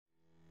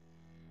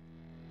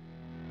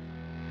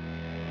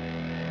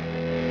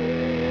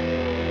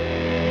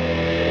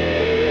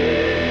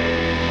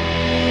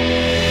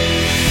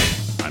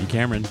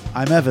Cameron.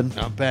 I'm Evan.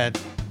 Not bad.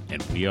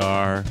 And we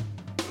are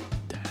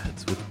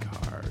Dads with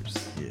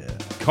Cars. Yeah.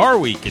 Car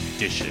Week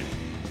edition.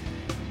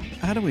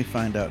 How do we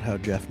find out how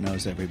Jeff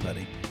knows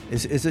everybody?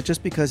 Is it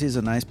just because he's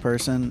a nice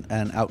person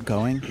and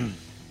outgoing?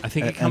 I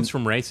think it comes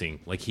from racing.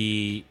 Like,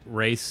 he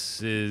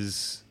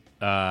races...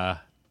 well,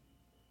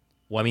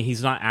 I mean,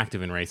 he's not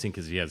active in racing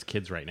because he has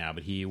kids right now,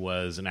 but he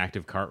was an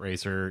active kart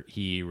racer.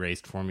 He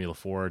raced Formula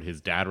Ford. His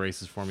dad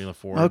races Formula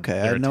Ford. Okay,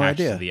 I had no attached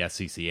idea. to the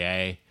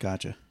SCCA.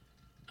 Gotcha.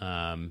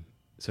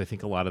 So I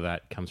think a lot of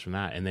that comes from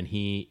that. And then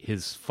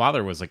his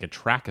father was like a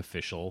track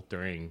official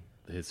during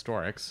the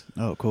Historics.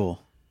 Oh,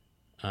 cool.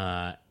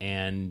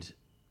 And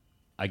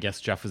I guess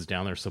Jeff was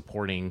down there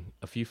supporting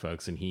a few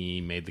folks, and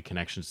he made the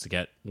connections to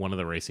get one of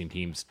the racing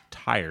team's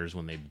tires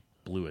when they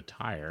blew a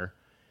tire.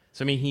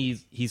 So, I mean,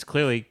 he's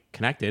clearly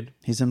connected.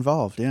 He's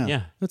involved, yeah.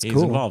 Yeah, That's he's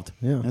cool. involved.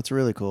 Yeah. That's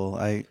really cool.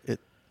 I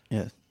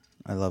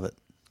love it.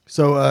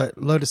 So,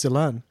 Lotus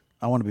Elan.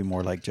 I want to be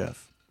more like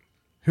Jeff.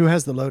 Who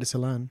has the Lotus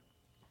Elan?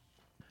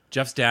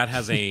 Jeff's dad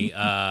has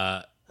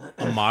a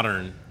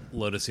modern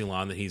Lotus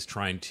Elan that he's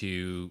trying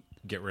to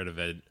get rid of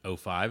at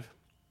 05.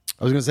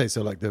 I was going to say,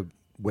 so like the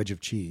wedge of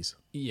cheese.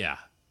 Yeah.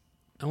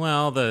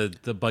 Well,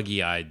 the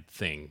buggy-eyed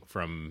thing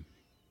from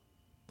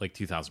like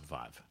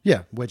 2005.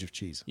 Yeah, wedge of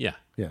cheese. Yeah.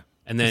 Yeah.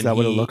 And then Is that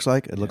what it looks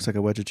like? It looks like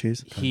a wedge of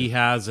cheese? He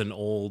has an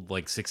old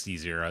like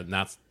 60s era, and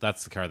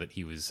that's the car that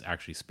he was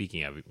actually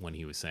speaking of when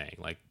he was saying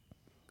like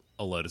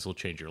a Lotus will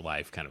change your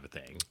life kind of a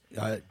thing.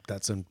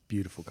 That's a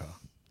beautiful car.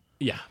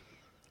 Yeah.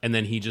 And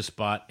then he just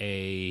bought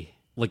a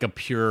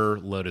pure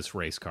Lotus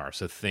race car.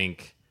 So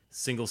think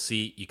single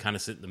seat, you kind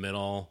of sit in the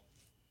middle,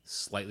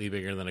 slightly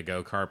bigger than a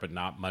go-kart, but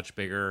not much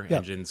bigger. Yeah.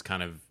 Engine's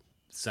kind of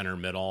center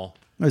middle.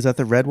 Oh, is that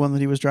the red one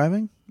that he was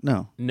driving?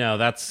 No. No,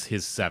 that's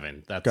his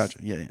 7. That's Gotcha.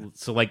 Yeah.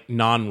 So like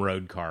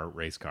non-road car,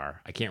 race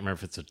car. I can't remember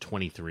if it's a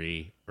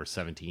 23 or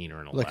 17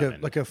 or an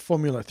 11. Like a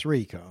Formula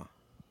 3 car.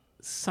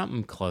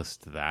 Something close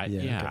to that.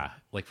 Yeah, Yeah. okay.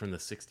 Like from the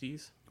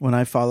 60s. When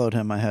I followed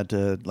him, I had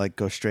to like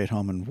go straight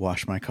home and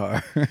wash my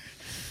car.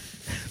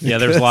 Yeah,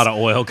 there's a lot of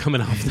oil coming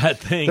off that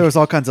thing. There was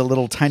all kinds of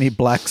little tiny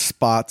black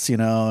spots,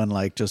 and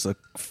like just a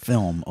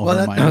film over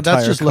my entire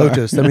that's just car.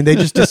 Lotus. I mean, they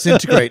just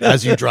disintegrate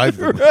as you drive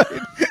them.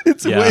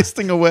 It's Yeah.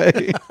 wasting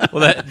away.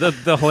 Well,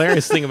 the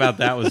hilarious thing about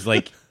that was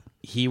like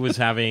he was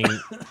having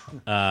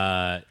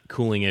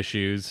cooling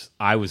issues.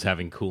 I was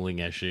having cooling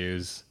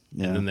issues.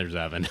 Yeah. And then there's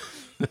Evan.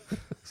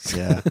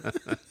 Yeah.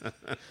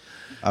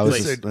 I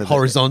was It's just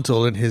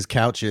horizontal in his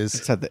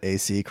couches. had the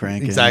AC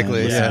cranking.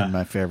 Exactly, Listening yeah. to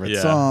my favorite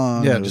Yeah.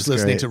 song. Yeah, It just was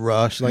listening great. to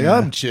Rush. Like,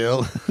 I'm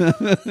chill.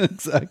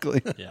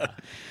 Exactly. Yeah.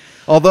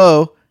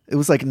 Although it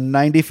was like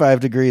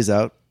 95 degrees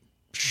out.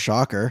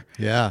 Shocker.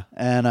 Yeah.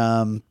 And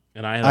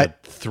And I had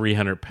a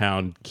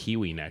 300-pound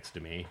Kiwi next to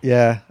me.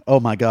 yeah. Oh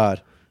my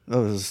God. There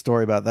was a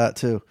story about that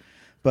too.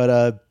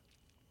 But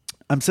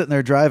I'm sitting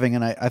there driving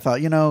and I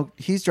thought,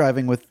 he's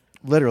driving with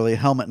literally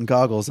helmet and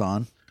goggles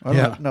on. I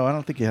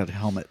don't think he had a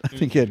helmet. I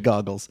think he had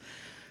goggles.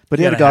 But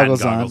he had had a hat and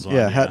goggles goggles on. on,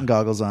 Yeah, yeah. hat and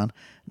goggles on.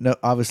 No,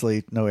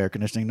 obviously no air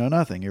conditioning, no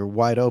nothing. You're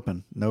wide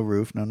open. No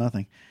roof, no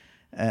nothing.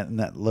 And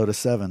that Lotus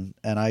 7.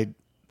 And I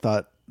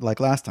thought,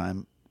 like last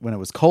time, when it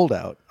was cold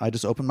out, I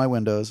just opened my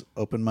windows,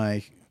 opened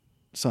my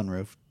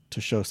sunroof to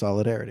show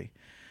solidarity.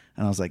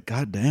 And I was like,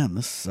 God damn,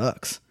 this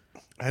sucks.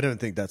 I don't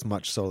think that's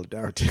much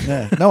solidarity.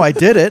 Yeah. No, I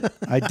did it.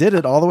 I did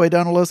it all the way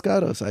down to Los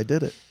Gatos. I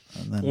did it.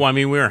 And then, Well, I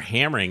mean, we were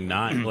hammering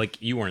 9.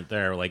 Like, you weren't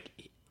there. Like,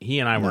 he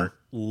and I were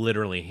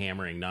literally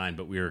hammering 9,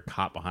 but we were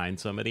caught behind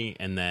somebody,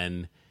 and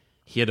then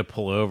he had to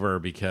pull over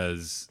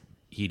because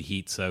he'd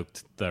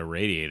heat-soaked the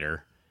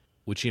radiator,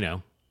 which,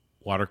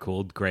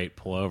 water-cooled, great,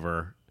 pull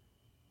over.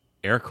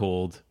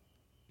 Air-cooled,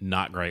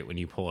 not great when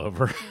you pull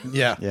over.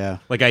 Yeah. yeah.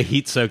 Like, I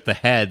heat-soaked the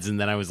heads, and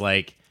then I was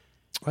like,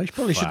 I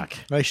probably Fuck.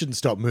 shouldn't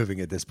stop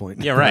moving at this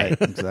point. yeah, right.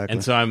 Right, exactly.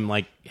 And so I'm,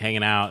 like,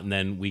 hanging out, and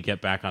then we get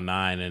back on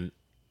 9, and,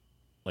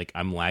 like,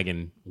 I'm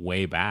lagging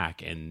way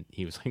back, and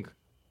he was like,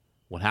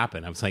 what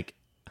happened? I was like,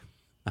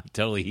 I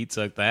totally heat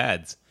soaked the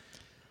heads.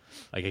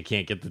 Like, I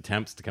can't get the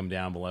temps to come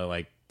down below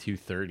like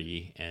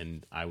 230,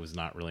 and I was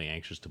not really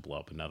anxious to blow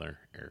up another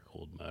air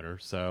cooled motor,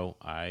 so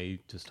I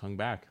just hung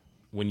back.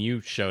 When you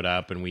showed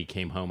up and we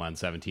came home on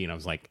 17, I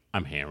was like,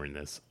 I'm hammering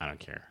this. I don't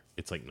care.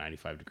 It's like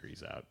 95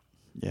 degrees out.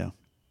 Yeah.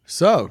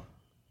 So,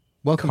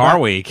 welcome Car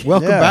back. week.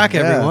 Welcome Yeah, back,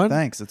 yeah, everyone.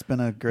 Thanks. It's been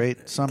a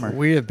great summer.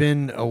 We have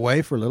been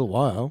away for a little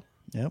while.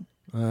 Yep.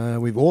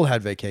 We've all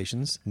had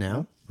vacations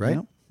now, right?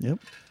 Yep.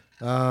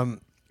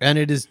 And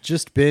it has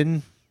just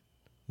been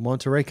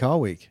Monterey Car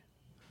Week.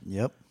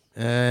 Yep.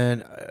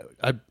 And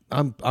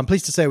I'm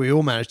pleased to say we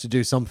all managed to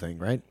do something,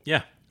 right?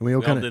 Yeah. We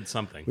all kinda did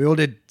something. We all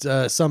did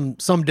some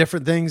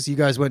different things. You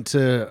guys went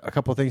to a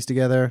couple of things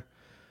together.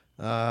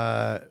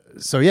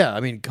 So yeah, I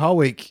mean, Car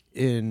Week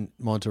in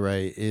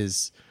Monterey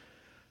is,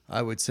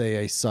 I would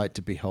say, a sight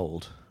to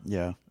behold.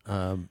 Yeah.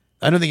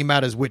 I don't think it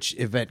matters which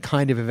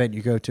kind of event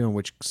you go to, and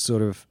which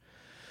sort of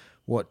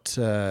what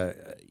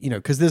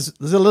because there's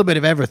a little bit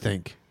of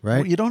everything, right?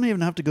 Well, you don't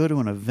even have to go to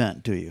an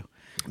event, do you?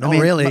 Not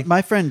really.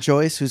 My friend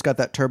Joyce, who's got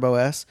that Turbo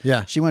S,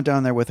 Yeah. she went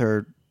down there with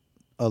her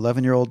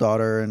 11-year-old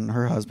daughter and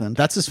her husband.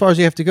 That's as far as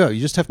you have to go.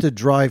 You just have to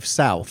drive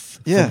south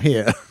Yeah. from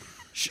here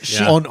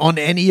Yeah. on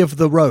any of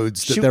the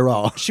roads that there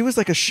are. She was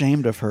like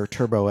ashamed of her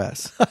Turbo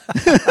S.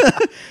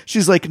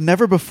 She's like,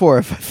 never before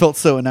have I felt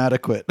so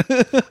inadequate.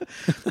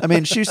 I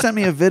mean, she sent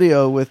me a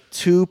video with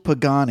 2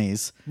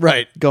 Paganis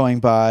Right. going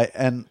by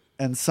and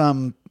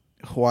some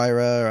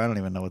Huayra, or I don't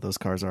even know what those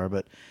cars are,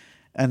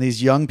 and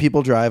these young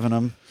people driving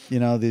them, you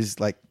know, these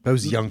like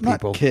Those young not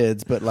people.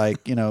 kids, but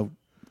like, you know,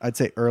 I'd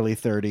say early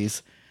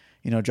 30s,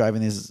 you know,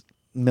 driving these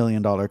 $1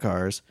 million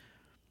cars.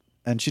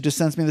 And she just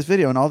sends me this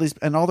video,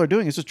 and all they're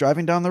doing is just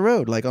driving down the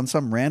road, like on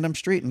some random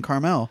street in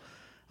Carmel.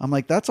 I'm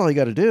like, that's all you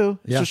got to do.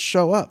 Yeah. Just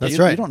show up. That's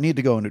You right. don't need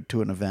to go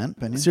to an event.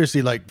 Penny.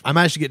 Seriously, like I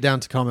managed to get down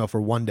to Carmel for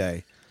one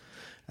day,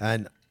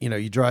 and you know,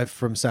 you drive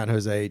from San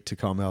Jose to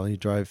Carmel, and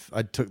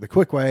I took the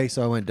quick way,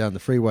 so I went down the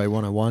freeway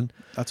 101,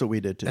 That's what we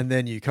did too. and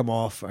then you come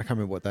off. I can't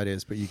remember what that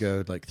is, but you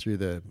go like through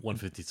the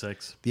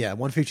 156.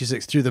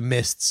 156 through the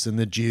mists and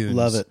the dunes.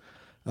 Love it.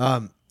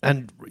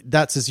 And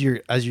that's as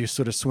you're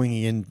sort of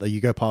swinging in, like,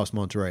 you go past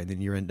Monterey, and then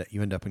you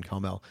end up in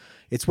Carmel.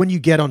 It's when you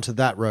get onto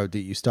that road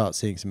that you start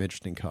seeing some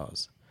interesting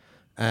cars.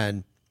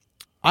 And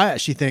I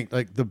actually think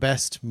like the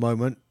best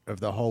moment of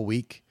the whole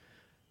week,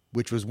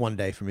 which was one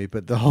day for me,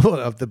 but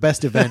the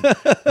best event,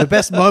 the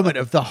best moment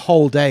of the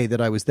whole day that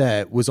I was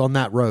there was on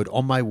that road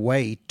on my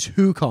way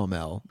to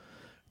Carmel.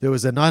 There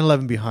was a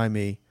 911 behind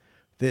me,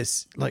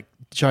 this like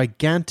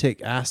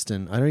gigantic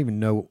Aston. I don't even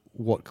know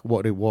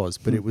what it was,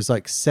 but it was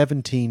like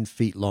 17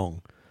 feet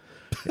long.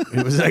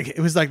 It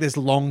was like this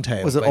long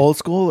tail. Was it Like, old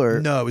school or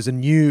no, it was a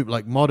new,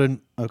 like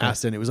modern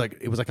Aston. It was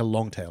like a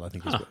long tail, I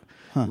think.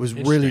 It was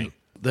really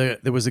there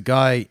was a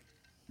guy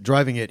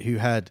driving it who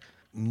had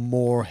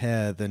more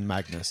hair than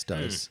Magnus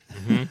does,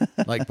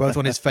 like both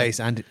on his face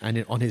and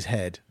on his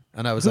head.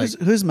 And I was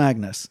who's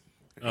Magnus?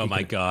 Oh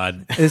my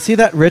God. Is he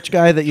that rich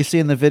guy that you see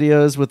in the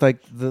videos with like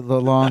the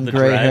long The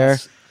gray hair?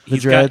 dreads. The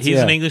dreads. He's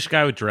yeah. an English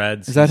guy with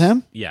dreads. Is that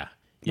him? Yeah.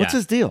 What's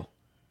his deal?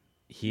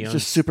 He He's owns,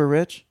 just super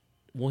rich.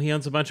 well, he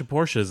owns a bunch of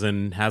Porsches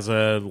and has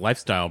a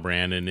lifestyle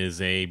brand and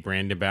is a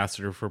brand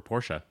ambassador for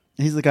Porsche.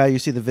 He's the guy you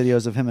see the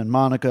videos of him in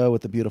Monaco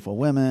with the beautiful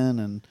women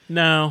and.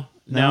 No.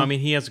 I mean,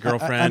 he has a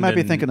girlfriend. I might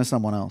be and- thinking of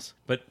someone else.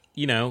 But,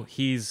 you know,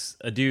 he's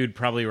a dude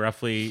probably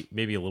roughly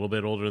maybe a little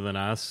bit older than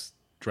us.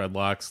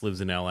 Dreadlocks,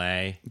 lives in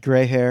L.A.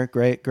 Gray hair,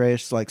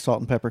 grayish, like salt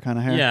and pepper kind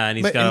of hair. Yeah, and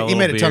he's but got he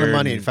made a ton of beard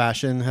money in and-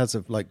 fashion. Has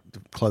a like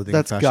clothing.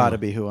 That's fashion got to line.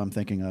 be who I'm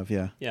thinking of.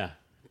 Yeah. Yeah.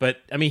 But,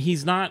 I mean,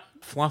 he's not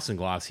floss and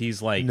gloss.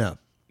 He's like... No.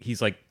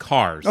 He's like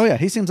cars. Oh yeah,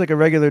 he seems like a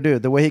regular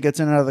dude. The way he gets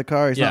in and out of the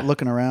car, he's Yeah. not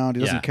looking around. He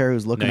doesn't Yeah. care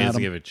who's looking no, he at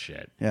doesn't him. give a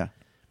shit. Yeah.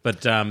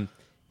 But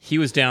he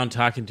was down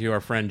talking to our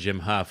friend Jim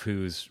Huff,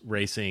 who's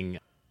racing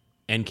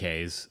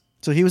NKs.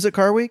 So he was at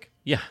Car Week.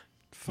 Yeah.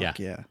 Fuck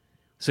yeah.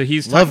 So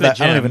he's Love talking that. to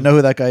Jim. I don't even know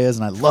who that guy is,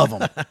 and I love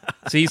him.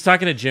 So he's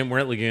talking to Jim. We're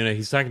at Laguna.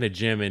 He's talking to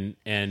Jim,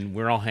 and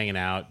we're all hanging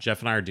out. Jeff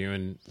and I are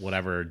doing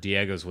whatever.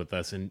 Diego's with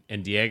us, and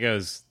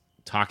Diego's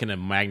talking to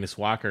Magnus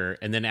Walker.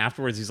 And then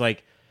afterwards, he's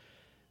like,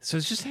 so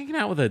he's just hanging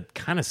out with a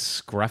kind of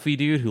scruffy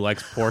dude who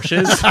likes Porsches.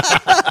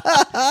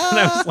 And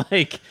I was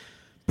like,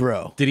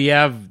 Bro. did he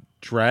have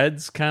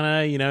dreads? Kind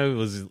of, you know,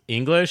 was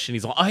English? And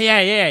he's like, oh,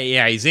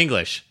 yeah, he's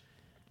English.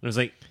 And I was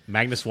like,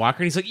 Magnus Walker?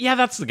 And he's like, yeah,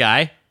 that's the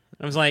guy. And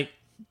I was like,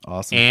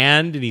 Awesome.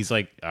 and he's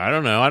like, I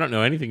don't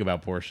know anything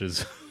about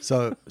Porsches.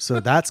 So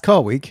that's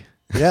Car Week.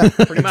 Yeah,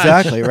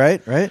 exactly.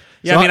 Right.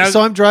 Yeah, so, I mean,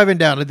 so I'm driving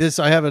down to this.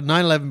 I have a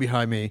 911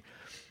 behind me.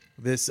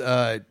 This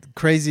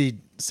crazy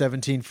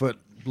 17-foot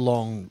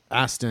long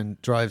Aston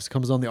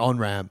comes on the on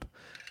ramp,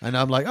 and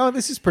I'm like, oh,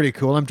 this is pretty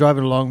cool. I'm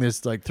driving along.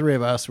 There's like 3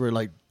 of us. We're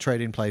like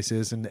trading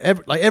places, and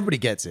everybody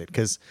gets it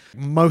because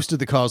most of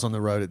the cars on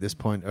the road at this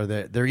point are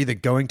they're either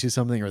going to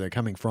something or they're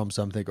coming from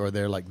something or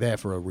they're like there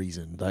for a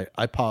reason.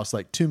 I passed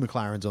like 2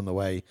 McLarens on the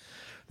way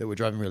that were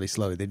driving really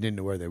slowly. They didn't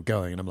know where they were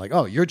going, and I'm like,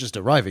 oh, you're just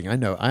arriving. I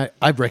know.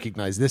 I've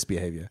recognized this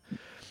behavior.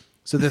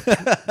 So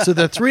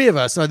the 3 of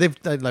us,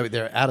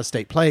 they're out of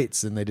state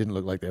plates, and they didn't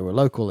look like they were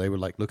local. They were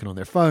like looking on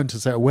their phone to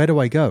say, where do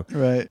I go?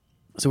 Right.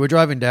 So we're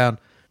driving down,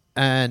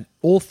 and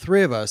all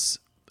 3 of us.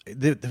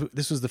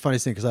 This was the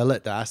funniest thing because I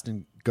let the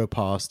Aston go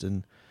past,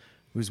 and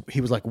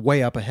he was like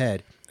way up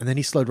ahead, and then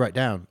he slowed right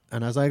down.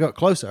 And as I got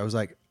closer, I was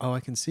like, oh,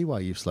 I can see why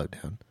you've slowed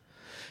down,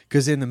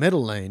 because in the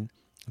middle lane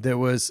there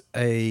was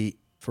a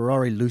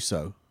Ferrari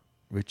Lusso,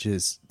 which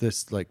is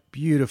this like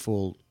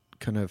beautiful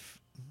kind of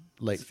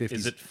late 50s.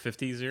 Is it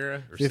 50s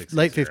era or 60s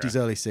Late era? 50s,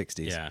 early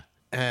 60s. Yeah.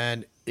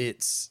 And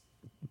it's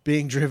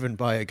being driven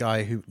by a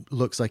guy who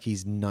looks like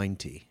he's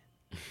 90,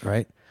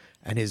 right?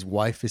 And his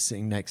wife is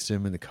sitting next to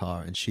him in the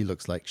car, and she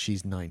looks like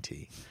she's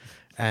 90.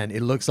 And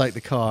it looks like the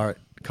car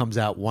comes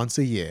out once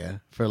a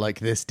year for like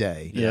this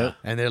day. Yeah.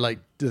 And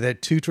they're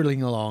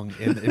two-trilling along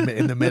in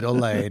the middle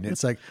lane.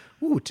 It's like,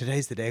 ooh,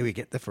 today's the day we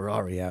get the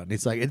Ferrari out. And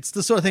it's like, it's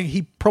the sort of thing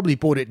he probably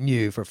bought it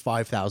new for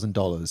 $5,000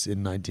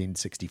 in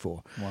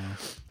 1964. Wow.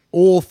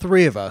 All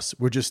 3 of us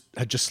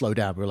had just slowed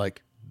down. We were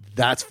like,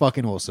 that's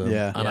fucking awesome.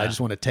 Yeah. And I Yeah. just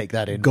want to take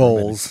that in.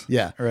 Goals. For a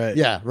minute. Yeah. Right.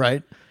 Yeah.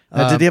 Right.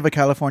 Did he have a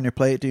California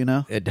plate? Do you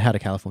know? It had a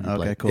California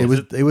Okay, plate.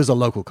 cool. It was a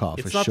local car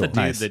It's for not sure. the dude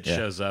Nice, that yeah.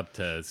 shows up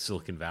to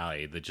Silicon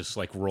Valley that just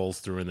like rolls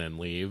through and then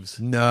leaves.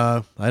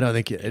 No, I don't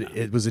think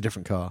it was a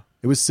different car.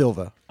 It was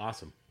silver.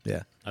 Awesome.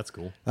 Yeah. That's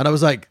cool. And I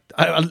was like,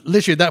 I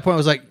literally at that point, I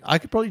was like, I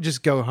could probably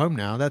just go home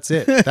now. That's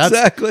it. That's,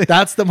 Exactly.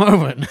 That's the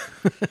moment.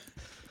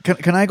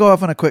 Can I go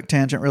off on a quick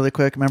tangent really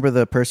quick? Remember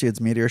the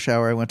Perseids meteor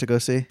shower I went to go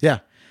see? Yeah.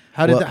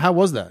 How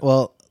was that?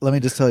 Well, let me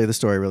just tell you the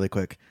story really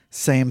quick.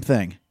 Same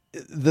thing.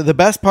 The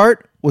best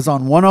part was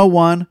on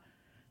 101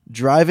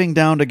 driving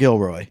down to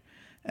Gilroy.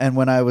 And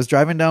when I was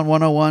driving down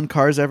 101,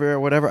 cars everywhere,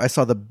 whatever, I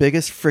saw the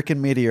biggest freaking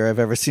meteor I've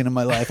ever seen in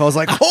my life. I was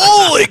like,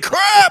 holy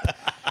crap!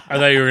 I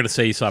thought you were going to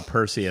say you saw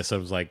Perseus. I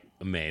was like,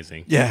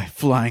 amazing. Yeah,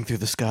 flying through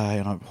the sky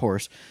on a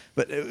horse.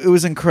 But it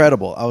was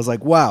incredible. I was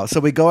like, wow.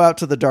 So we go out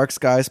to the dark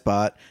sky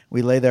spot.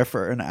 We lay there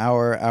for an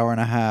hour, hour and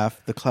a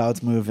half. The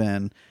clouds move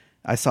in.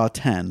 I saw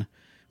 10.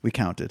 We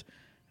counted,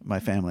 my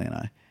family and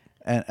I.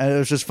 And it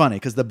was just funny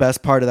because the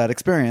best part of that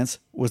experience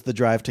was the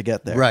drive to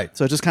get there. Right.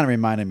 So it just kind of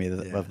reminded me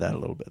of that a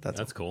little bit. That's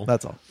That's cool.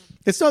 That's all.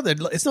 It's not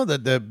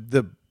that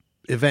the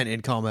event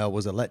in Carmel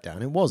was a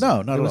letdown. It wasn't. No,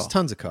 not there at was all.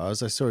 tons of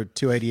cars. I saw a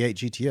 288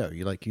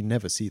 GTO. You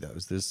never see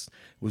those. This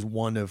was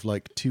one of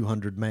like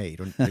 200 made.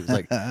 It was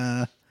like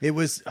it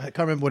was. I can't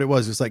remember what it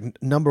was. It was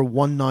like number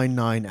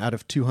 199 out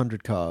of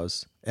 200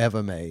 cars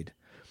ever made,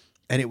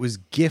 and it was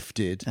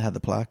gifted It had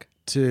the plaque.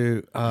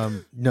 to.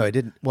 No, it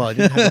didn't. Well, it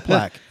didn't have a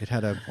plaque. It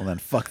had a. Well, then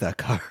fuck that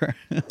car.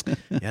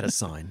 It had a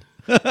sign.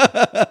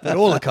 But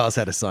all the cars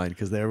had a sign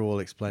because they were all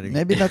explaining.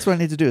 Maybe that's what I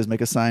need to do is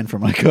make a sign for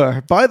my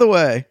car. By the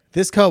way.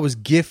 This car was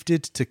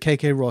gifted to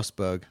KK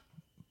Rosberg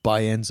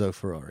by Enzo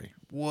Ferrari.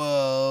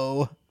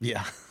 Whoa.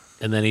 Yeah.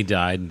 And then he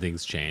died and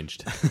things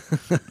changed.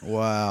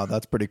 Wow,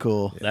 that's pretty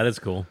cool. That is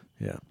cool.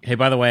 Yeah. Hey,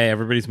 by the way,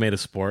 everybody's made a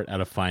sport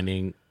out of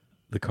finding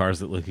the cars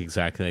that look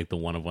exactly like the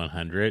one of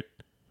 100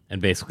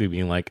 and basically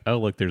being like, oh,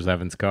 look, there's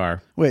Evan's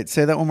car. Wait,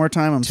 say that one more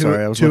time. I'm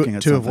sorry. I was looking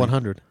at two something. of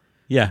 100.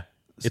 Yeah.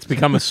 It's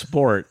become a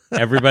sport.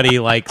 Everybody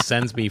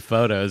sends me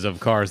photos of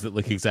cars that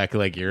look exactly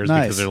like yours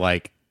Nice. because they're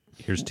like,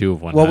 here's 2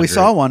 of 100. Well, we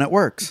saw one. It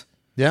works.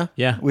 Yeah.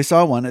 Yeah. We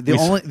saw one. The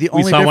only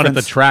we saw one at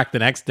the difference- track the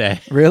next day.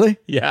 Really?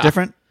 Yeah.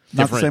 Different?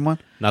 Not the Different. same one?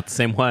 Not the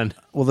same one.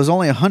 Well, there's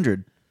only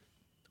 100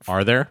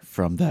 Are there?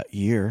 from that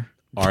year.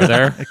 Are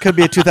there? It could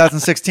be a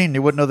 2016.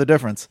 You wouldn't know the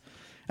difference.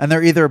 And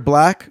they're either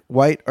black,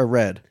 white, or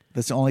red.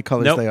 That's the only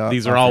colors Nope. they are.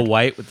 These are all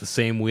white with the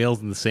same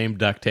wheels and the same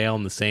ducktail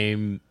and the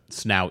same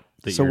snout.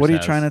 That So yours what are you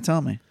has. trying to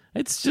tell me?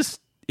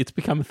 It's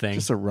become a thing.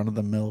 Just a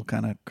run-of-the-mill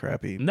kind of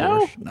crappy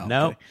No, Porsche? I'm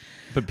no. kidding.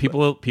 But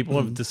people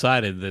have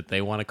decided that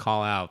they want to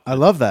call out I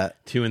love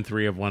that. 2 and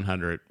 3 of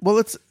 100. Well,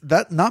 it's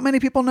that not many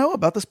people know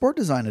about the Sport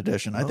Design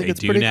Edition. I think They it's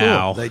do pretty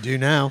now. cool. They do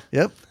now.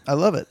 Yep, I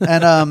love it.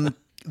 And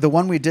the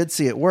one we did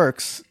see at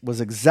Works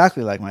was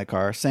exactly like my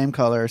car. Same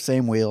color,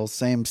 same wheels,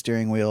 same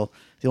steering wheel.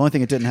 The only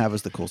thing it didn't have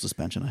was the cool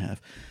suspension I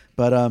have.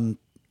 But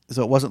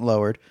so it wasn't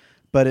lowered,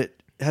 but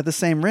it had the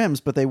same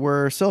rims, but they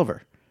were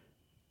silver.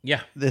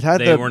 Yeah, It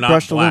had they the were not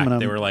brushed black. aluminum.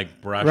 They were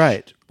like brushed,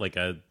 Right. like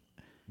a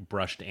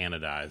brushed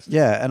anodized.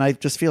 Yeah, and I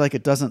just feel like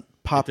it doesn't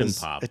pop. It didn't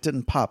pop. It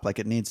didn't pop like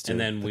it needs to. And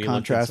then The we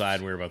contrast. looked inside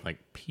and we were both like,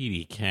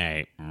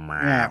 PDK.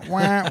 Yeah,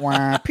 wah,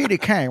 wah,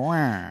 PDK,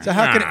 wah. So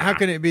how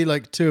can it be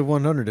like 2 of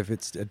 100 if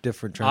it's a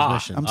different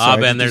transmission? I'm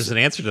sorry, Ben, it there's just- an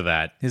answer to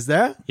that. Is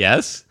there?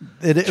 Yes.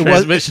 It was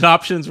Transmission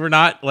options were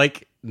not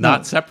not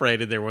No.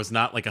 separated. There was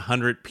not like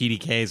 100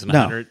 PDKs and no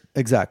 100.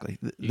 exactly.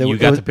 You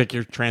got to pick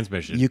your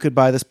transmission. You could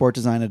buy the Sport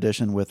Design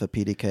Edition with a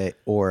PDK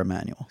or a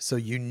manual. So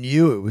you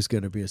knew it was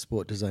going to be a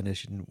Sport Design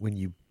Edition when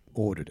you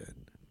ordered it.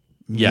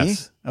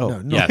 Yes. Me? Oh,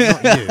 No, Yes.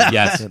 not you.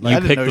 Yes, I you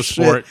didn't picked know the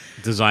shit. Sport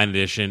Design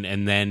Edition,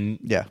 and then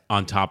Yeah.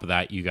 on top of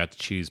that, you got to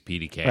choose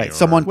PDK. right. or-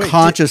 Someone Wait,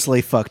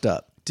 consciously fucked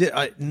up. Did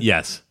I?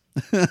 Yes,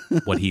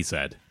 what he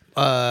said.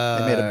 They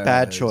made a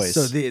bad choice.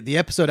 So the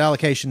episode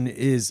allocation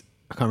is,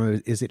 I can't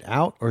remember, is it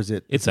out or is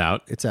it? It's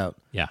out. It's out.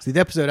 Yeah. See, the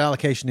episode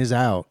allocation is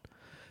out,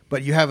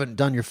 but you haven't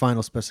done your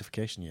final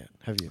specification yet,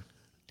 have you?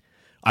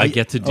 I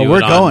get to do oh, we're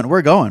it on- going.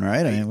 We're going,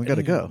 right? I mean, we got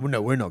to go. Well,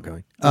 no, we're not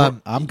going.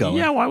 I'm going.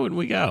 Yeah, why wouldn't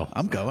we go?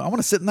 I'm going. I want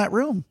to sit in that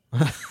room.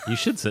 You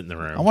should sit in the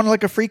room. I want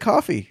like a free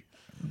coffee.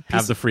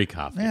 have the free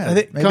coffee. Yeah, I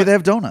think- maybe they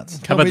have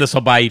donuts. How about this?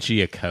 I'll buy each of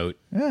you a coat.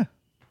 Yeah.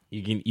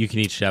 You can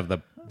each have the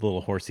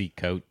little horsey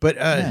coat. But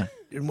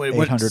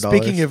 $800.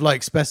 speaking of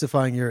like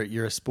specifying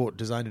your Sport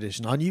Design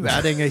Edition, aren't you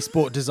adding a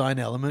Sport Design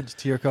element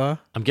to your car?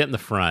 I'm getting the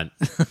front.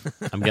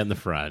 I'm getting the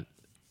front.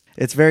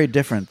 It's very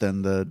different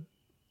than the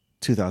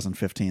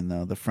 2015,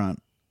 though. The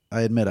front,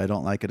 I admit, I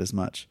don't like it as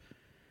much.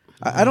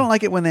 I don't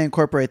like it when they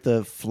incorporate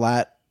the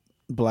flat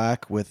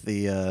black with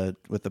the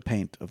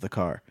paint of the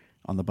car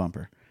on the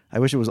bumper. I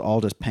wish it was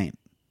all just paint.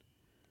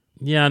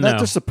 Yeah, no.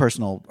 That's just a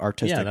personal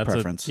artistic yeah, that's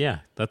preference.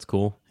 that's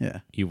cool. Yeah.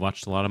 You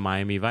watched a lot of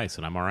Miami Vice,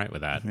 and I'm all right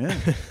with that.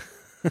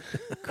 Yeah.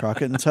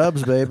 Crockett and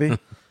Tubbs, baby.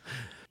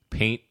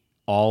 Paint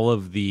all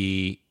of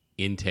the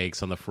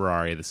intakes on the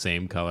Ferrari the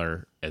same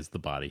color as the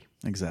body.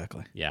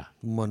 Exactly. Yeah,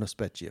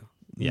 Monospecchio.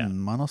 yeah.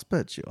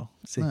 Monospecchio.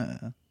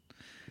 Sì.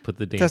 Put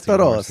the dancing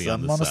horsey Testarossa,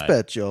 on the side.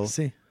 monospecchio.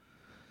 See,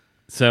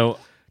 So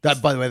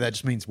that by the way, that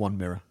just means one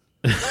mirror.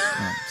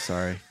 Oh,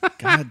 sorry.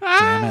 God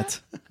damn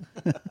it.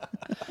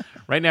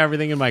 Right now,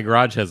 everything in my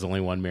garage has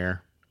only one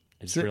mirror.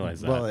 I just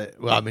realized that.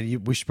 Well, I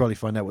mean, we should probably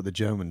find out what the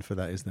German for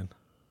that is then.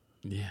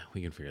 Yeah,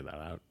 we can figure that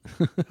out.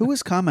 Who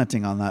was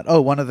commenting on that?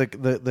 Oh, one of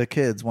the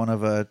kids, one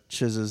of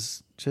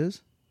Chiz's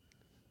Chiz?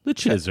 The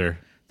Chizer.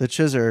 The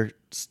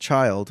Chizer's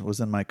child was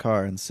in my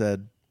car and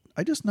said,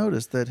 I just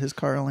noticed that his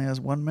car only has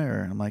one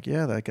mirror. I'm like,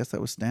 yeah, I guess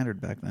that was standard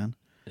back then.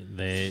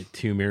 The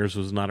 2 mirrors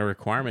was not a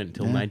requirement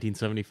until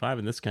 1975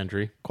 in this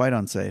country. Quite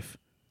unsafe.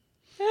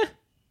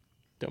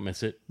 Don't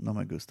miss it. No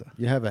me gusta.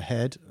 You have a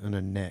head and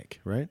a neck,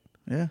 right?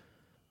 Yeah.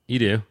 You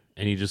do.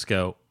 And you just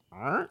go,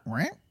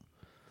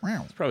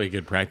 it's probably a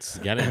good practice to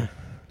get it,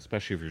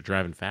 especially if you're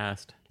driving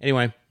fast.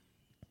 Anyway,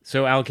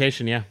 so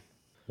allocation, yeah.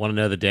 Want to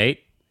know the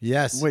date?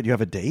 Yes. Wait, you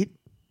have a date?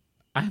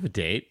 I have a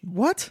date.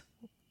 What?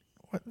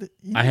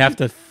 I have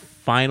to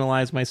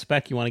finalize my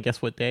spec. You want to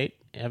guess what date,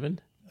 Evan?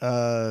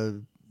 If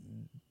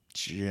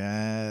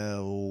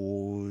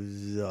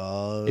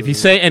you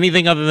say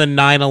anything other than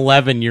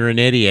 9/11, you're an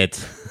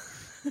idiot.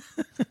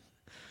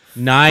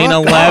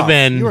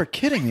 9/11. You are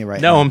kidding me right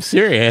No, now. I'm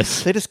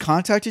serious. They just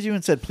contacted you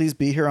and said, please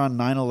be here on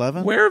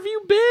 9/11? Where have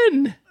you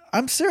been?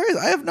 I'm serious.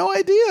 I have no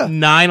idea.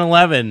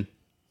 9/11.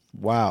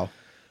 Wow.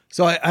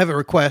 So I have a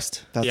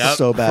request. That's Yep.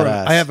 so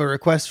badass. I have a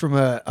request from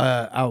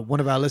one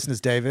of our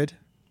listeners, David.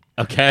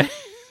 Okay.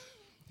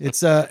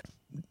 It's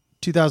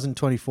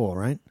 2024,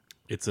 right?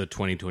 It's a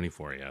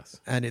 2024, yes.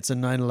 And it's a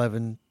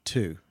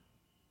 9/11/2.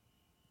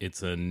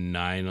 It's a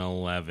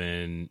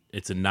 9/11.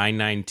 It's a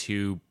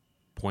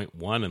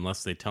 992.1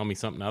 unless they tell me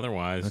something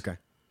otherwise. Okay.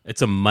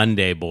 It's a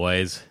Monday,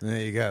 boys. There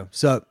you go.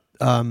 So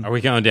Are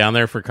we going down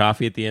there for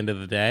coffee at the end of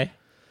the day?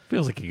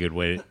 Feels like a good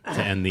way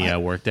to end the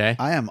workday.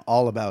 I am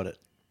all about it.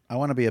 I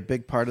want to be a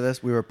big part of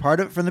this. We were part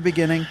of it from the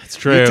beginning. It's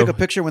true. You took a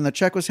picture when the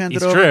check was handed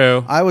It's over.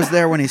 true. I was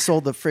there when he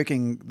sold the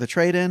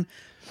trade in.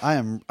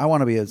 I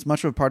want to be as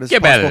much of a part as Que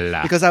possible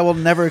bella. because I will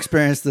never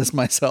experience this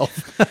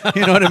myself.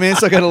 You know what I mean?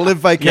 So I got to live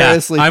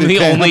vicariously. I'm through the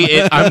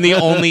Ken. I'm the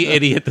only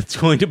idiot that's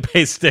going to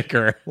pay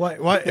sticker. why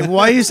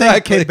are you saying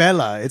Exactly.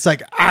 Bella? It's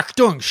like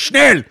Achtung,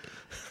 schnell.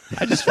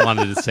 I just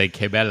wanted to say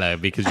Que Bella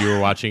because you were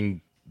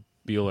watching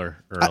Bueller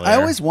earlier. I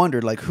always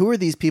wondered, like, who are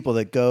these people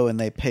that go and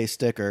they pay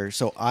sticker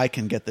so I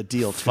can get the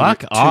deal two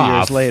Fuck years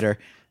off. later?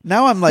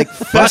 Now I'm like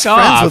best friends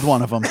off. with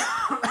one of them.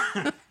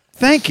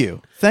 Thank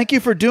you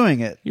for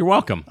doing it. You're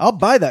welcome. I'll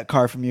buy that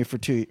car from you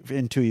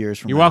in 2 years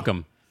from You're now.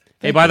 welcome.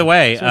 Hey, by the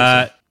way,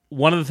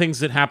 one of the things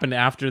that happened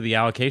after the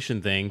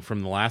allocation thing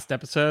from the last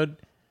episode,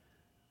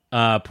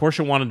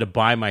 Porsche wanted to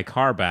buy my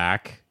car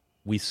back.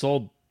 We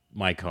sold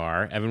my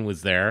car. Evan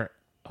was there.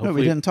 No,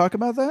 we didn't talk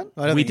about that?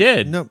 We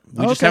did. No.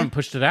 We just Okay. haven't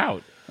pushed it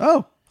out.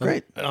 Oh,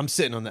 great. I'm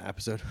sitting on that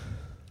episode.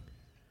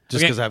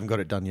 Just Okay. because I haven't got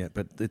it done yet,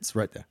 but it's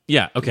right there.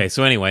 Yeah. Okay.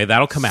 So anyway,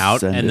 that'll come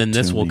out, Send and it then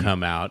this to will me.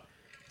 come out.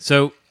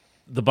 So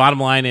the bottom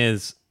line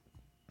is,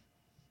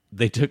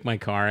 they took my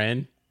car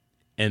in,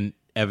 and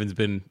Evan's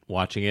been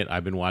watching it.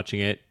 I've been watching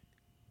it.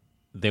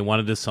 They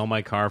wanted to sell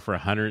my car for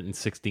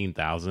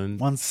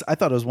 $116,000. I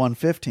thought it was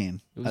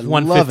 115. It was I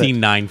love it.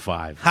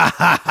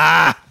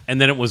 115.95. And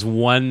then it was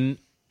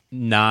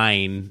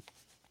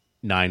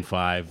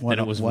 1995. Then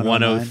it was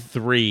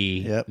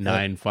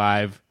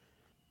 103.95.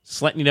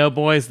 Just letting you know,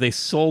 boys, they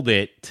sold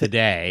it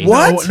today.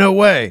 What? No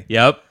way.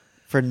 Yep.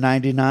 For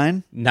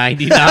 99?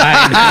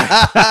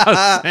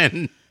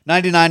 99,000.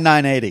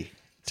 99,980.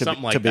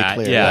 Something like to be that.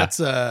 clear. Yeah. That's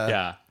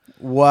Yeah.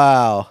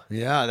 Wow.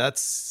 yeah,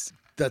 that's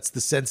the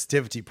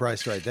sensitivity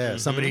price right there.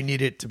 Somebody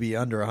needed it to be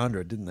under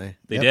 100, didn't they?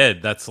 They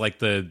did. That's like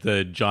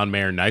the John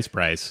Mayer nice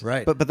price.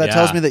 Right. But that Yeah.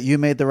 tells me that you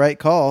made the right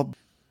call.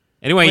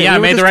 Anyway, Wait, yeah, we I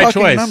were made the just right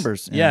talking choice.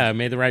 numbers. Yeah, I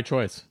made the right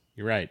choice.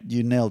 You're right.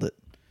 You nailed it.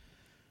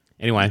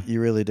 Anyway,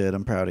 You really did.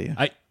 I'm proud of you.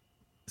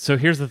 so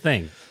here's the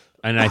thing,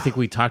 and I think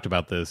we talked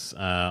about this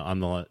on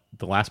the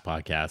last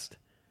podcast.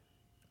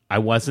 I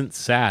wasn't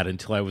sad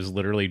until I was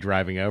literally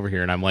driving over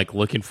here, and I'm like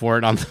looking for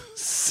it on the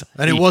site.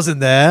 And it wasn't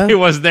there. It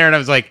wasn't there, and I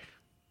was like,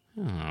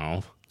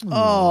 oh,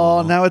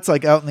 Oh, now it's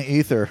like out in the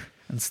ether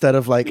instead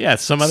of like yeah,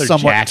 some other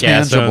somewhat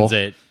jackass tangible. owns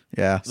it.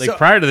 Yeah. Like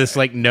prior to this,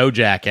 like no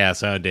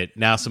jackass owned it.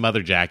 Now some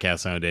other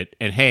jackass owned it.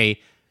 And hey,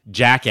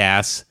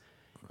 jackass,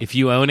 if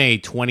you own a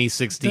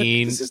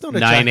 2016 This is not a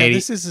 980,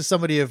 jacket. This is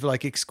somebody of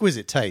like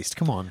exquisite taste.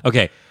 Come on.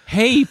 okay,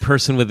 hey,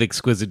 person with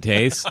exquisite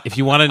taste, if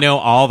you want to know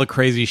all the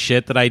crazy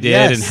shit that I did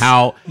Yes. and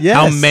how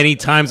Yes. many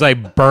times I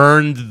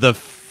burned the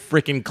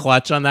freaking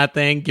clutch on that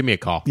thing, give me a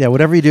call. Yeah,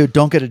 whatever you do,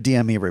 don't get a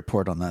DME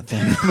report on that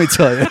thing. Let me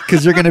tell you,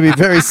 because you're going to be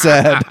very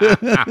sad.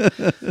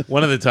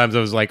 One of the times I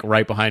was like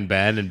right behind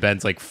Ben, and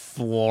Ben's like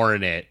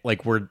flooring it.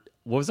 Like what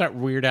was that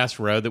weird ass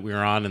road that we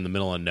were on in the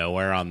middle of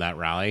nowhere on that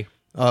rally?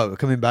 Oh,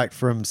 coming back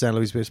from San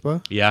Luis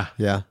Obispo? Yeah.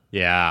 Yeah.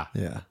 Yeah.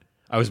 Yeah.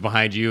 I was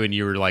behind you and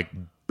you were like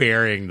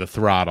burying the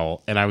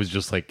throttle, and I was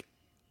just like,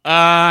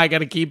 I got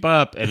to keep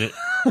up. And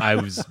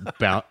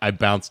I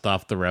bounced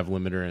off the rev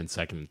limiter in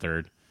second and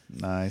third.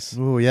 Nice.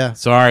 Oh, yeah.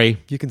 Sorry.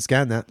 You can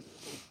scan that.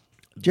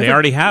 They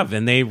already have,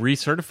 and they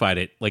recertified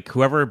it. Like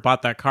whoever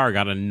bought that car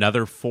got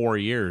another 4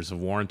 years of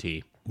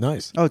warranty.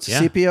 Nice. Oh, it's Yeah.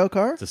 a CPO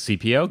car? It's a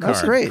CPO car.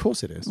 That's great. Of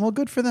course it is. Well,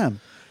 good for them.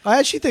 I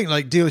actually think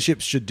like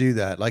dealerships should do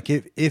that. Like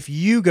if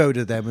you go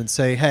to them and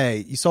say,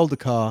 "Hey, you sold the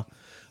car.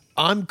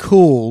 I'm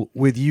cool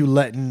with you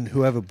letting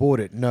whoever bought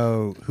it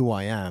know who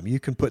I am. You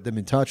can put them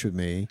in touch with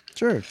me."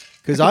 Sure.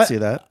 Because I I can see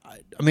that.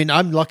 I mean,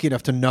 I'm lucky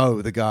enough to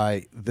know the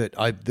guy that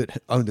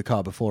owned the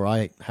car before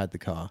I had the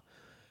car.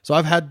 So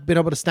I've been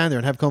able to stand there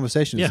and have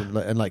conversations Yeah.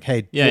 and like,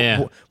 hey,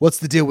 Yeah. what's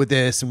the deal with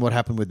this and what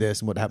happened with this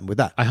and what happened with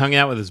that? I hung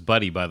out with his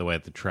buddy, by the way,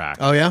 at the track.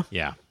 Oh yeah,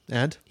 Yeah.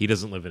 and He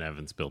doesn't live in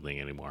Evans Building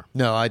anymore.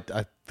 no, I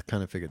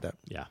kind of figured that.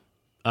 Yeah.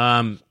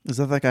 Is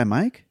that guy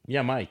Mike?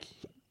 Yeah, Mike.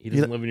 He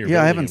doesn't live in your Yeah,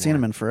 building I haven't seen him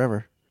anymore. in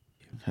forever.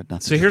 Had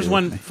nothing So to here's do with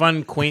one me.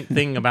 fun, quaint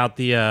thing about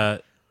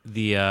the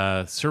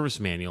service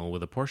manual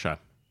with a Porsche.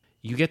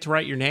 You get to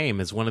write your name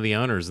as one of the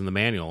owners in the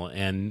manual,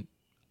 and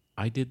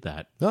I did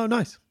that. Oh,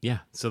 nice. Yeah.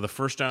 So the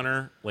first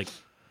owner, like,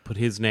 put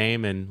his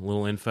name and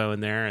little info in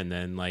there, and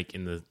then, like,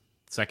 in the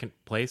second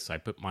place, I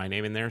put my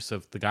name in there. So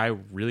if the guy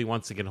really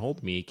wants to get a hold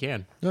of me, he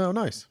can. Oh,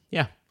 nice.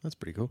 Yeah. That's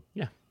pretty cool.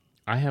 Yeah.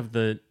 I have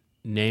the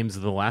names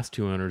of the last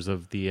two owners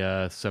of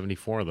the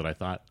 74 that I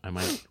thought I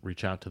might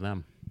reach out to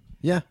them.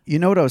 Yeah. You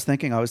know what I was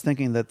thinking? I was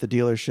thinking that the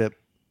dealership,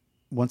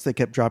 once they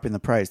kept dropping the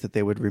price, that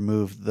they would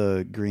remove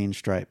the green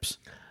stripes.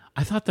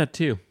 I thought that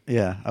too.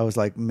 Yeah, I was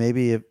like,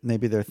 maybe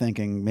they're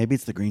thinking maybe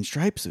it's the green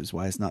stripes is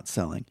why it's not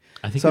selling.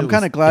 I think so. I'm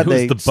kind of glad it was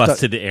they the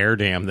busted air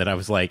dam that I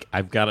was like,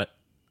 I've got it,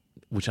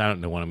 which I don't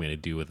know what I'm going to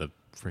do with a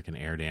freaking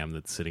air dam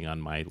that's sitting on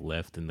my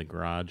lift in the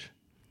garage.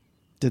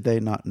 Did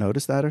they not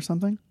notice that or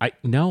something? I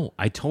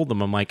told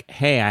them, I'm like,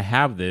 hey, I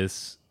have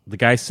this. The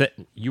guy said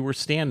you were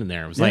standing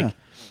there. It was Yeah. like,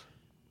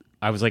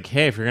 I was like,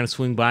 hey, if you're going to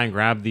swing by and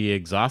grab the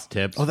exhaust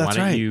tips, Oh, that's why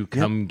don't right. you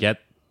come get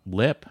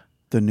lip?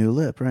 The new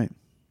lip, right?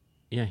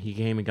 Yeah, he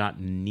came and got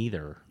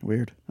neither.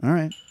 Weird. All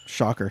right,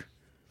 shocker.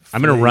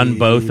 I'm gonna run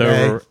both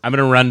Fleabag. over. I'm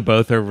gonna run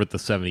both over with the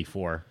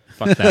 74.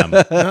 Fuck them.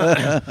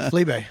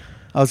 Fleabag.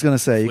 I was gonna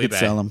say you could Fleabag.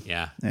 sell them.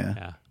 Yeah. Yeah.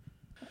 All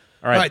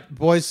All right, right,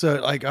 boys. So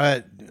like,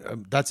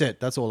 that's it.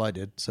 That's all I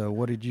did. So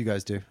what did you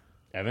guys do?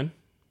 Evan.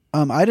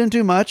 I didn't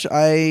do much.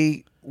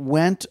 I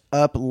went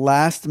up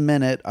last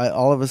minute. I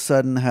all of a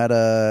sudden had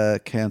a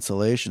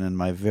cancellation in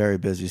my very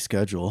busy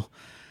schedule,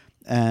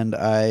 and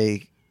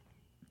I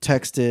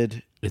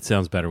texted It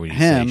sounds better when you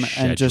him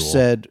say and just schedule.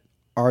 said,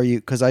 "Are you?"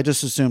 Because I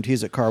just assumed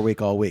he's at Car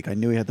Week all week. I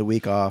knew he had the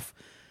week off.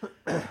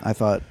 I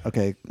thought,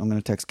 okay, I'm going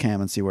to text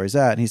Cam and see where he's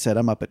at. And he said,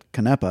 "I'm up at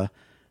Canepa."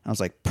 I was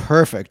like,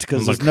 perfect,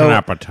 because The there's no.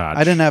 Canepa touch.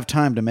 I didn't have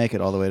time to make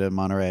it all the way to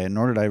Monterey,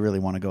 nor did I really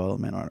want to go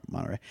to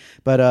Monterey.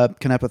 But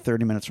Canepa,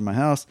 30 minutes from my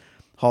house,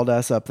 hauled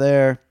ass up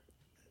there,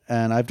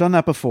 and I've done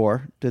that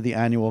before. Did the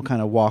annual kind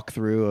of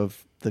walkthrough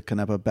of the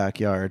Canepa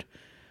backyard,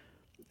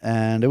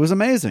 and it was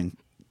amazing.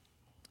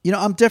 You know,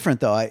 I'm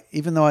different though.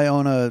 Even though I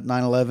own a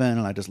 911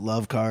 and I just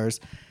love cars,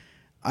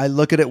 I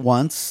look at it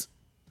once,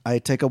 I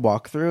take a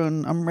walkthrough,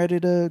 and I'm ready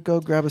to go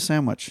grab a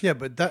sandwich. Yeah,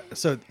 but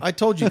so I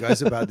told you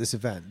guys about this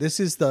event. This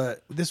was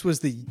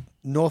the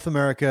North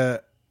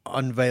America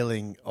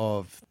unveiling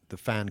of the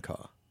fan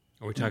car.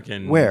 Are we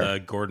talking Where?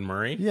 Gordon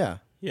Murray? Yeah.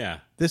 Yeah.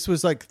 This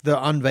was like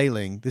the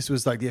unveiling. This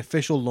was like the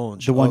official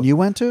launch. The one of- you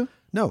went to?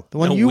 No, the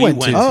one No, you we went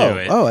went to. to.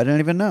 it. Oh, I didn't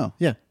even know.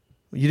 Yeah.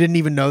 You didn't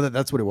even know that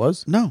that's what it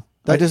was? No,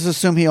 I just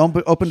assumed he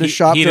opened a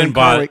shop He during didn't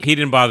Car bother. Week. He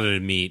didn't bother to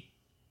meet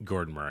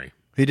Gordon Murray.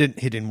 He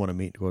didn't want to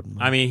meet Gordon.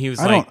 I mean, he was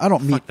I like, don't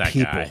 "Fuck meet that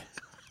people. guy."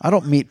 I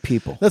don't meet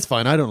people. That's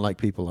fine. I don't like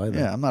people either.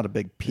 Yeah, I'm not a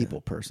big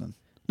people person.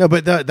 No,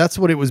 but that's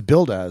what it was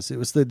billed as. It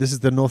was this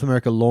is the North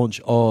America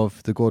launch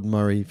of the Gordon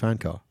Murray fan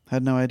car.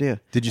 Had no idea.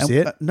 Did you see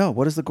it? No.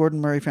 What does the Gordon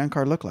Murray fan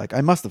car look like?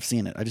 I must have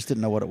seen it. I just didn't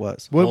know what it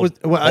was. Hold,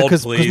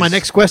 Because please. my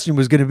next question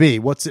was going to be,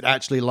 what's it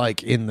actually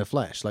like in the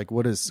flesh? Like,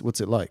 what's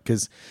it like?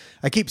 Because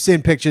I keep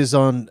seeing pictures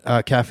on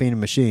Caffeine and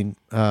Machine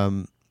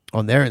on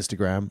their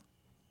Instagram.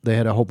 They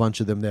had a whole bunch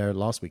of them there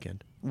last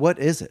weekend. What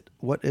is it?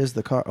 What is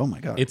the car? Oh my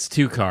god! It's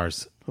two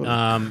cars. Holy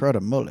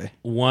crudamole.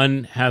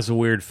 One has a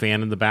weird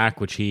fan in the back,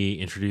 which he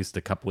introduced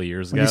a couple of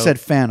years When ago. you said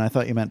fan, I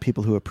thought you meant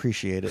people who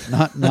appreciate it,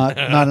 not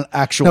an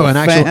actual No, an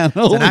fan.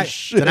 actual, Holy it's an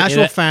shit.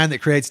 actual Yeah. fan that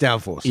creates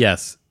downforce.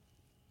 Yes.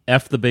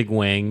 F the big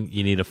wing.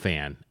 You need a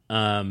fan.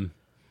 And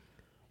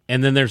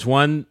then there's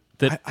one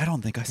that I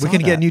don't think I saw We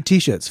can that. get new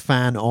T-shirts.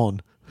 Fan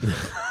on.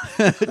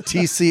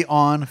 TC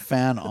on,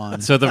 fan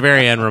on. so at the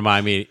very end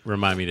remind me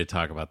to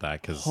talk about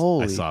that because I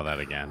Holy saw that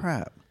again.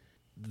 Crap.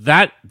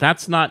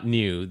 That's not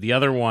new. The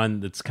other one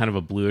that's kind of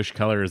a bluish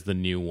color is the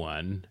new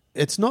one.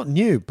 It's not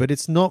new, but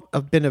it's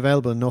not been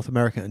available in North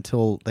America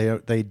until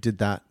they did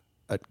that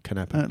at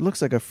And Canepa. it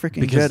looks like a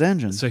freaking Because- jet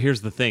engine. So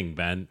here's the thing,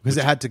 Ben. Because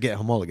it had to get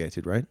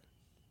homologated, right?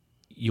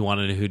 You want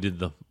to know who did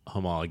the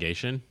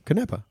homologation?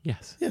 Canepa.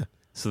 Yes. Yeah.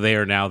 So they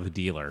are now the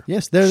dealer.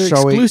 Yes, they're the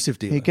So exclusive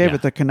dealer. He gave Yeah.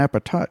 it the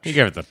Canepa touch. He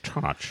gave it the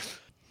touch.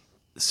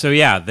 So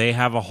yeah, they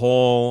have a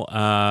whole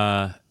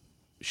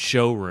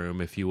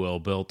showroom, if you will,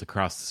 built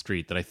across the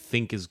street that I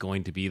think is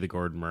going to be the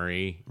Gordon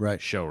Murray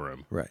Right.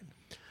 showroom. Right.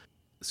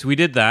 So we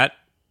did that,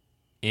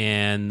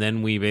 and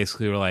then we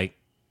basically were like,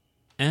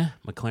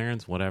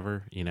 McLaren's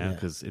whatever, Yeah.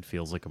 because it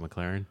feels like a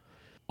McLaren.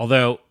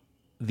 Although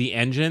the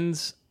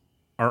engines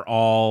are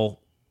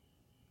all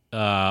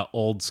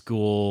old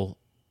school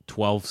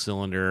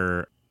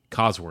 12-cylinder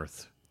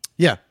Cosworth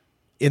Yeah,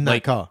 in that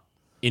Like- car.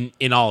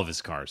 in all of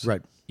his cars.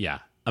 Right. Yeah.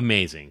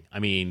 Amazing. I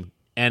mean,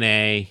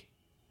 NA,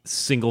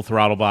 single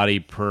throttle body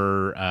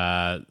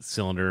per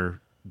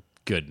cylinder,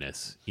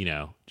 goodness,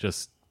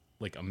 just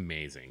like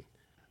amazing.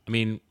 I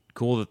mean,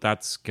 cool that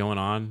that's going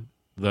on.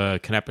 The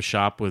Canepa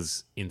shop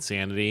was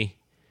insanity.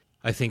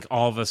 I think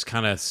all of us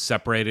kind of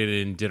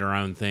separated and did our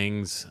own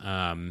things.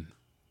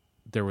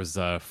 There was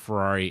a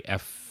Ferrari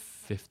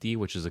F50,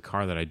 which is a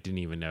car that I didn't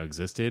even know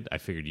existed. I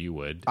figured you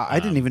would. I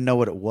didn't even know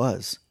what it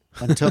was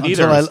until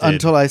Neither of us did.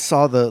 until I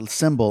saw the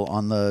symbol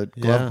on the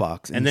glove Yeah.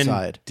 box And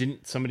inside. then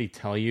didn't somebody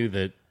tell you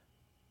that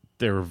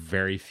there were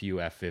very few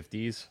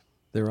F50s?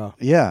 There are.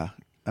 Yeah,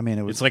 I mean,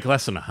 it was. It's like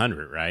less than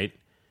 100, right?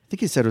 I think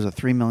he said it was a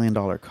 $3 million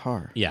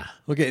car. Yeah.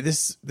 Okay,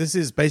 this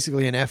is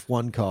basically an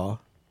F1 car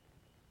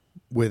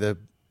with a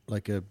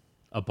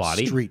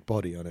Body? street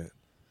body on it,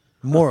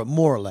 more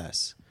or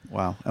less.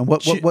 Wow. And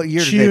what year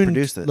did they Tuned-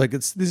 produce it? Like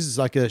this is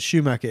like a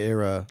Schumacher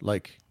era,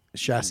 like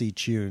chassis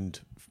tuned,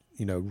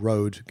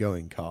 road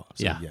going car.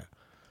 So, Yeah.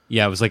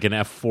 Yeah, it was like an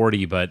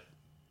F40, but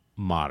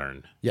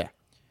modern. yeah.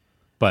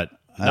 But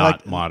I not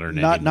like- modern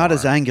not anymore.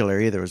 as angular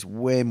either. It was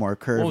way more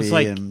curvy it was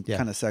like- and yeah.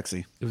 kind of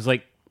sexy. It was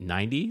like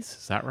 90s.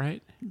 Is that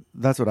right?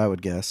 That's what I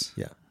would guess.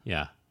 Yeah.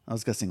 Yeah. I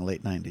was guessing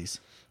late 90s.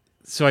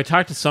 So I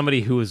talked to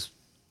somebody who was,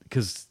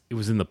 because it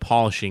was in the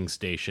polishing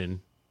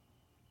station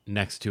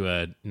next to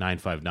a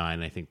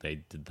 959. I think they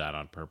did that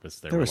on purpose.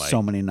 They There were were like,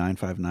 so many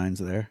 959s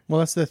there. Well,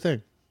 that's their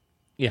thing.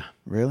 yeah,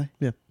 Really?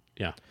 Yeah.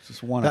 yeah.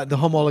 Just one. The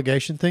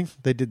homologation thing,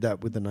 they did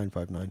that with the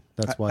 959.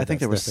 That's why I think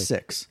there were that's their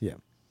thing. 6. Yeah.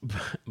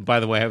 By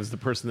the way, I was the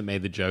person that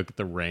made the joke at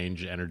the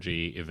Range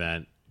Energy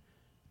event.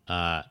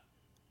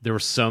 There were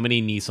so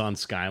many Nissan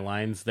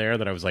Skylines there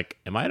that I was like,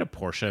 am I at a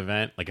Porsche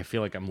event? Like, I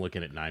feel like I'm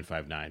looking at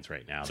 959s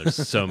right now. There's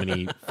so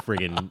many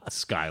friggin'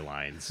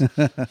 Skylines,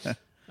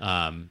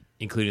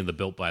 including the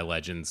Built by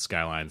Legends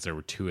Skylines. There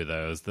were 2 of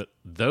those.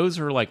 Those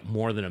are like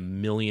more than $1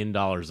 million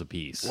a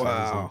piece.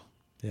 Wow.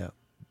 Yeah.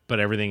 But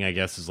everything, I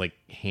guess, is like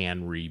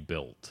hand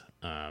rebuilt.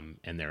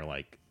 And they're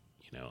like,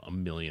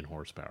 1 million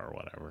horsepower or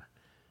whatever.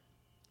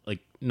 Like,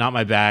 not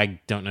my bag.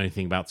 Don't know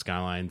anything about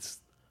Skylines.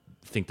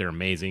 Think they're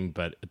amazing,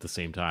 but at the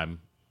same time,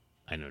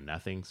 I know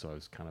nothing, so I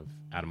was kind of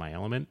out of my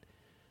element.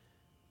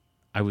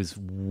 I was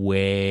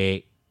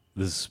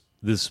this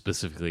is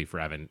specifically for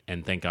Evan,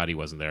 and thank God he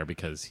wasn't there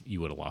because you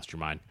would have lost your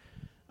mind.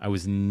 I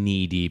was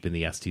knee deep in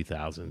the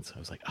S2000s. I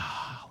was like,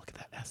 look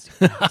at that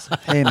S2000.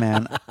 Hey,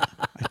 man,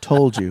 I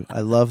told you.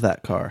 I love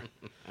that car.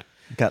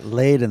 Got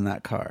laid in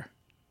that car.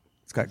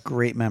 It's got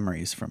great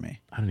memories for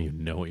me. I don't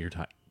even know what you're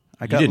talking.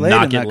 I You got did laid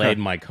not in get that laid car. in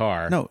my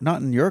car. No,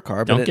 not in your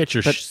car. Don't but get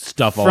your but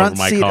stuff all front over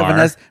my seat car. Of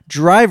an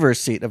driver's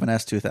seat of an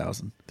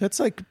S2000 That's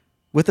like,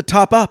 with the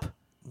top up.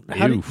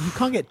 you Oof.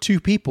 can't get 2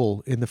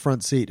 people in the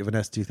front seat of an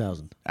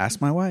S2000. Ask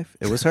my wife.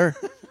 It was her.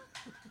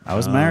 I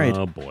was married.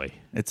 Oh boy,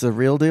 It's a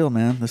real deal,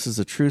 man. This is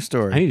a true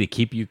story. I need to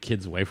keep you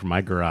kids away from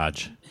my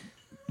garage.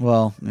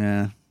 Well,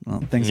 yeah. Well,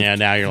 things. Yeah,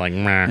 now you're like,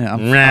 meh, Yeah,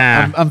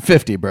 meh. I'm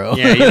 50, bro.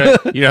 Yeah,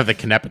 you don't have the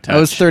Canepa touch. I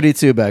was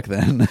 32 back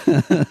then.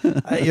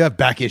 You have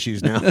back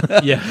issues now.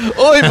 Yeah.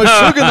 Oi,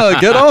 Mashugana,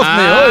 get off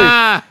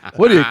me! Oi.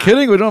 What are you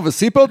kidding? We don't have a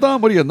seatbelt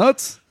on. What are you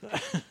nuts?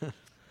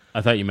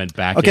 I thought you meant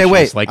back Okay, issues.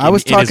 wait, Like I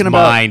was in his talking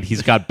about- mind,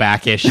 he's got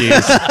back issues.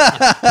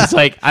 It's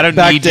like I don't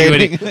need you.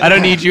 Backdating. I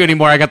don't need you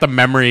anymore. I got the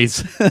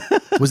memories.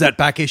 Was that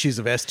back issues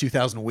of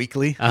S2000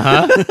 Weekly?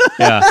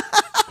 Yeah,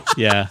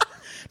 yeah.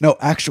 No,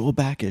 actual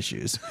back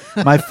issues.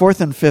 My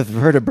 4th and 5th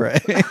vertebrae.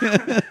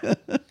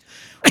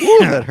 Woo,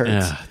 that hurts.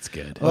 Yeah, it's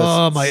good.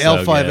 Oh, my so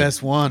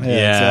L5S1. Yeah,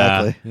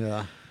 Yeah. exactly.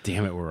 Yeah.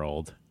 Damn it, we're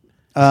old.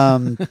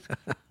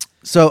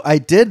 So I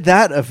did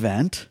that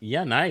event,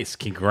 Yeah, nice.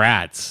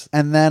 Congrats.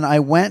 and then I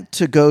went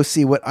to go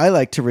see what I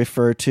like to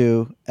refer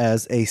to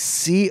as a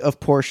sea of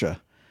Porsche.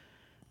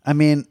 I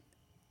mean, Are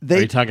you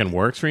they talking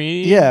works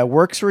reunion? yeah,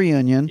 works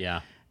reunion.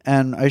 Yeah.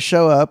 And I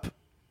show up,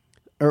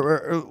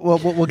 or well,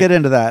 we'll get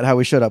into that how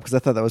we showed up because I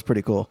thought that was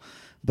pretty cool.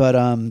 But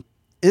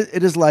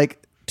it is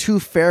like 2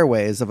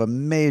 fairways of a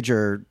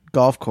major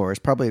golf course.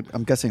 Probably,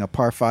 I'm guessing a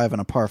par 5 and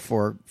a par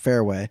 4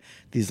 fairway.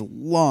 These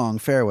long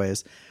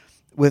fairways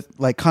with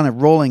like kind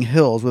of rolling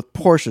hills with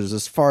Porsches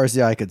as far as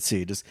the eye could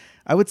see. Just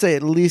I would say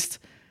at least.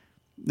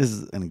 This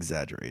is an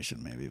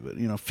exaggeration, maybe, but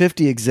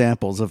 50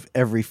 examples of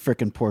every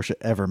frickin' Porsche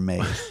ever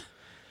made.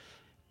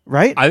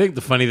 Right? I think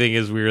the funny thing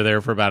is we were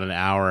there for about an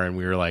hour and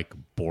we were like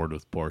bored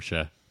with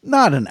Porsche.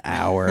 Not an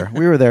hour.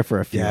 We were there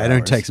for a few Yeah, hours. it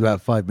only takes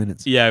about 5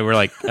 minutes. Yeah, we're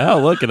like, oh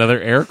look, another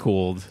air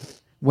cooled.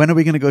 When are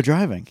we going to go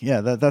driving?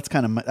 Yeah, that's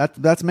kind of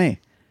that's me.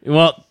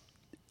 Well,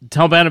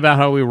 tell Ben about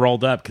how we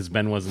rolled up because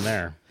Ben wasn't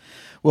there.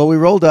 Well, we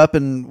rolled up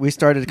and we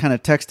started kind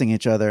of texting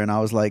each other, and I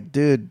was like,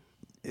 dude,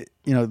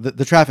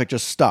 the traffic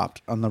just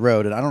stopped on the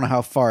road, and I don't know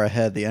how far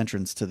ahead the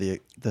entrance to the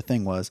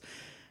thing was.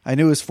 I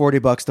knew it was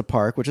 $40 to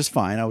park, which is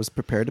fine. I was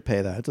prepared to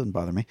pay that. It doesn't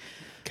bother me.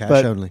 Cash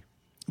But- only.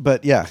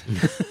 But yeah,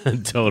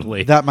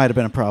 Totally. that might have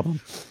been a problem.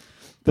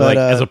 But But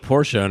as a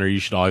Porsche owner, you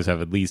should always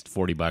have at least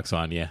 $40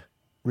 on you.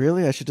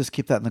 really, I should just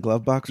keep that in the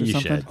glove box or You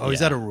something. should. Oh, is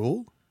Yeah. that a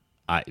rule?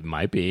 It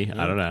might be.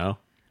 I don't know.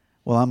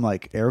 Well, I'm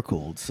like air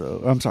cooled,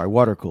 so I'm sorry,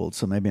 water cooled,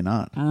 so maybe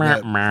not.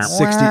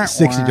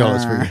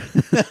 $60 for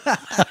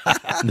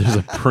you. There's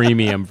a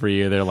premium for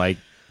you. They're like,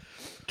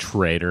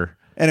 traitor.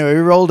 Anyway, we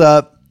rolled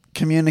up,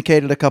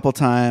 communicated a couple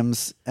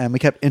times, and we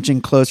kept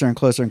inching closer and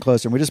closer and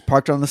closer. And we just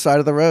parked on the side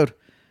of the road.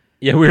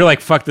 Yeah, we were like,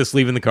 fuck this,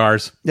 leaving the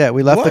cars. Yeah,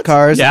 we left the What?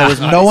 cars. Yeah. There was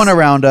no one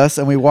around us,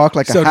 and we walked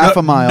like a half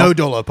a mile. No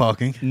dollar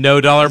parking. No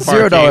dollar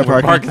parking. $0 We're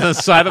parking. parked on the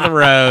side of the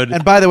road.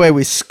 And by the way,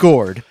 we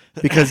scored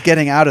because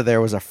getting out of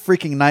there was a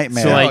freaking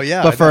nightmare. So, like- Oh,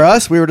 yeah, but for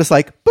us, we were just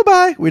like,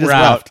 bye-bye. We just We're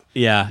out. left.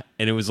 Yeah,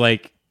 and it was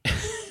like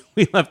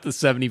we left the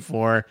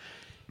 74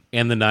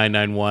 and the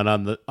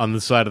 991 on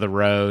the side of the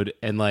road,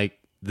 and like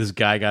this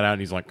guy got out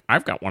and he's like,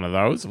 "I've got one of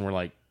those," and we're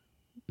like,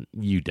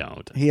 "You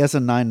don't." He has a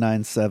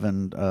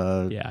 997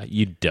 Yeah,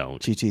 you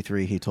don't.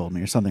 GT3, he told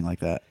me, or something like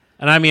that.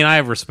 And I mean, I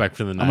have respect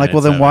for the. I'm like,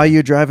 well, then 997. why are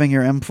you driving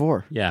your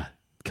M4? Yeah,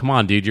 come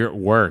on, dude. It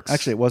works.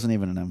 Actually, it wasn't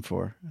even an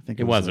M4. I think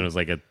it wasn't. It was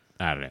like a.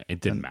 I don't know. It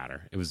didn't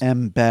matter. It was.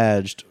 M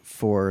badged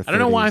for. I don't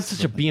know why I'm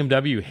such a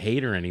BMW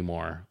hater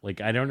anymore.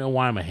 Like, I don't know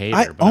why I'm a hater.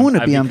 I but own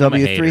I've a become BMW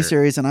hater. 3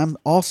 Series, and I'm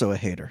also a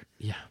hater.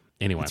 Yeah.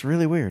 Anyway, It's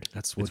really weird.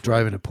 That's what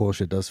driving a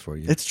Porsche does for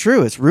you. It's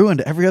true. It's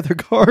ruined every other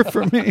car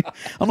for me.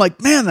 I'm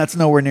like, man, that's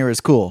nowhere near as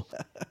cool.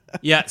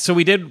 yeah. So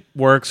we did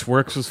Works.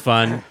 Works was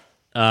fun.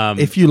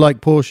 If you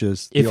like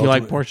Porsches. If the you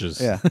like ultimate-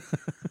 Porsches, Yeah.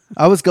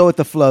 I was go with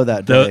the flow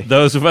that day.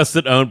 those of us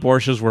that own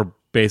Porsches were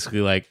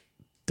basically like,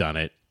 done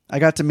it. I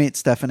got to meet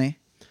Stephanie.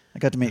 I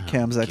got to meet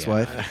Cam's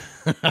ex-wife.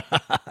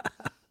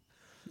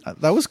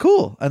 That was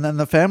cool. And then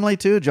the family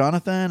too,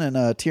 Jonathan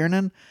and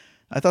Tiernan.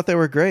 I thought they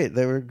were great.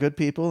 They were good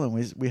people,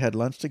 and we had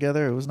lunch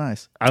together. It was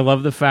nice. I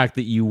love the fact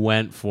that you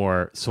went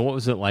for. So, what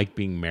was it like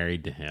being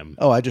married to him?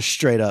 Oh, I just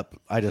straight up.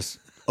 I just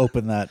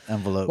opened that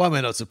envelope. Why am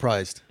I not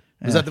surped?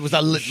 Was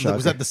Yeah.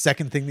 was that the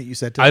second thing that you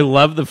said to I him?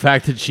 love the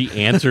fact that she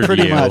answered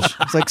Pretty you. much.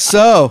 It's like,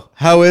 so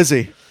how is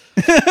he?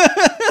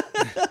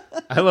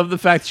 I love the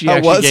fact she How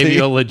actually was gave he?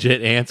 you a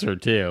legit answer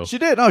too. She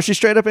did. No, she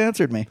straight up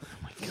answered me.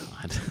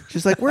 God.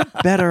 She's like, we're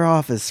better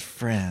off as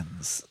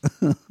friends.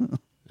 Oh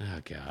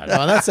God.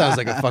 Oh, that sounds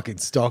like a fucking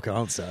stock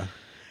answer.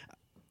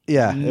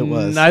 Yeah, it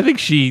was. I think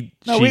she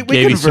No, she we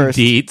gave you some conversed.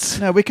 deets.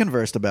 No, we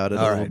conversed about it a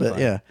All little right, bit. fine.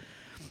 Yeah.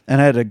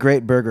 And I had a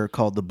great burger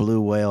called the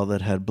Blue Whale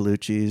that had blue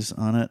cheese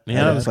on it. Yeah,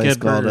 at that a was a place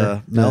good called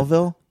burger.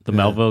 Melville. The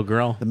Melville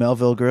Grill. The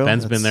Melville Grill.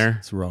 Ben's been there.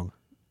 It's wrong.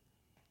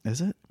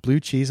 Is it? Blue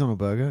cheese on a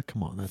burger?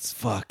 Come on, that's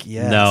Fuck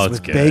yes. No, it's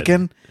with good.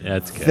 bacon. Yeah,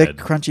 it's good. Thick,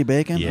 crunchy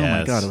bacon. Oh my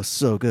Yes. god, it was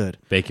so good.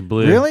 Bacon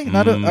blue. Really?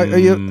 Not a, are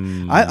you?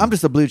 Mm. I'm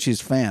just a blue cheese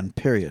fan.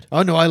 Period.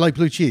 Oh no, I like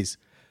blue cheese.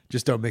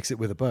 Just don't mix it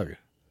with a burger.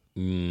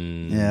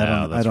 Yeah,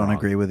 no, I that's don't wrong.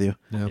 agree with you.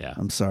 No. Yeah.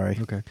 I'm sorry.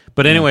 Okay.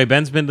 But anyway,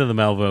 Ben's been to the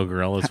Melville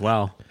Grill as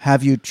well.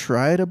 Have you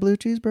tried a blue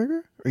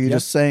cheeseburger? Or are you Yep.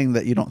 just saying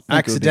that you don't think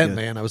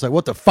Accidentally, and I was like,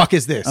 "What the fuck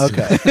is this?" It would be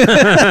good?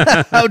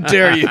 Okay. How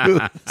dare you?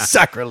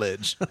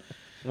 Sacrilege.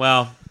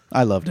 Well,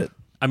 I loved it.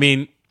 I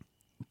mean,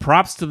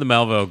 props to the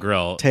Melville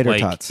Grill. Tater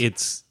like, tots.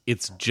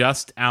 It's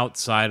just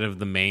outside of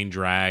the main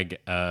drag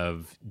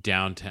of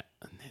downtown.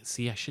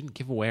 See, I shouldn't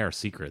give away our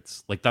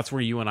secrets. Like that's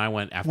where you and I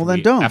went after Well,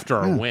 then don't. after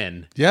our Yeah.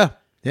 win. Yeah.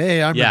 I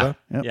Yeah, remember.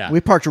 Yep. yeah. We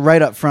parked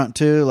right up front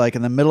too, like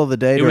in the middle of the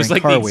day It during was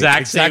like car the week.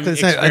 exact Exactly the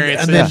same same.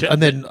 experience.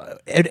 And then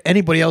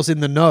anybody else in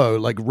the know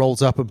like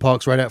rolls up and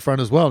parks right out front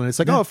as well, and it's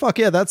like, oh fuck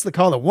yeah, that's the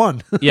car that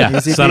won. yeah,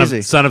 Easy son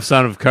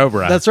peasy. of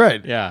Cobra. That's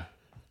right. Yeah,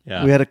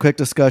 yeah. We had a quick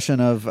discussion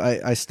of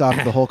I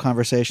stopped the whole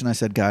conversation. I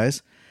said,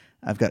 guys,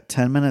 I've got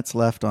 10 minutes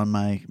left on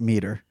my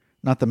meter.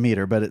 Not the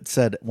meter, but it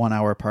said 1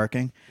 hour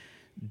parking.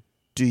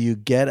 Do you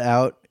get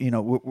out? You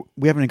know,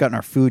 we haven't even gotten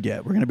our food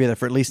yet. We're going to be there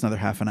for at least another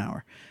half an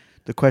hour.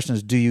 The question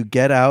is, do you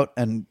get out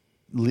and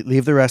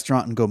leave the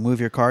restaurant and go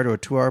move your car to a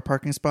 2 hour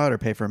parking spot or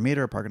pay for a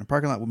meter or park in a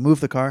parking lot, move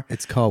the car?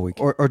 It's car week.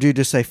 Or do you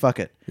just say, fuck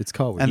it? It's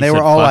car week. And You they were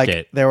said, all "Fuck like,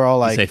 it." they were all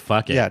You like, say,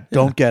 "Fuck it." Yeah,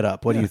 don't get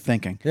up. What are you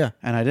thinking? Yeah.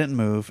 And I didn't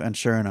move. And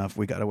sure enough,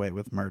 we got away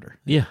with murder.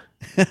 Yeah.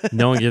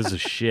 No one gives a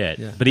shit.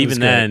 Yeah, but it even was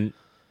great. then,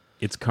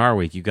 it's car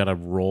week. You got to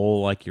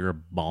roll like you're a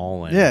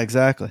ball. And Yeah,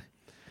 exactly.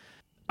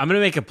 I'm gonna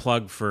make a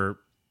plug for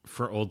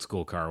old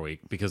school car week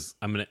because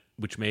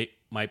which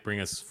might bring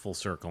us full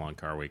circle on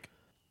car week.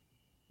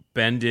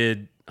 Ben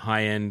did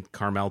high end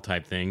Carmel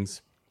type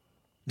things,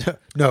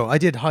 No, I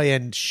did high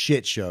end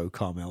shit show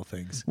Carmel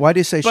things. Why do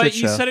you say but shit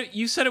you show? said it.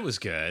 You said it was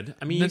good.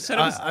 I mean, you said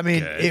it was. I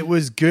mean, good. it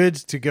was good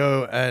to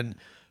go and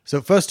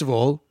so first of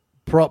all,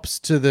 props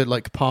to the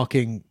like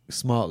parking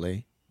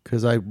smartly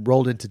because I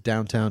rolled into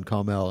downtown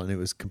Carmel and it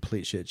was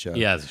complete shit show.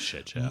 Yeah, it's a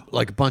shit show.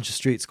 Like a bunch of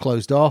streets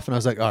closed off, and I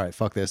was like, all right,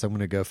 fuck this. I'm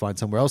going to go find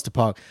somewhere else to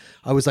park.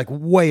 I was like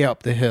way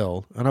up the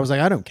hill, and I was like,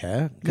 I don't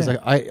care because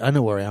I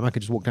know where I am. I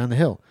could just walk down the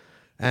hill.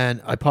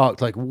 And I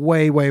parked like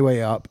way, way,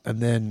 way up, and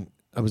then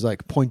I was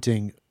like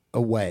pointing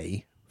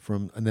away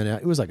from, and then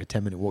it was like a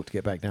 10-minute walk to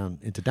get back down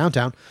into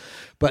downtown.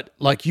 But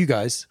like you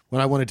guys,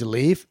 when I wanted to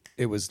leave,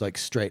 it was like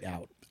straight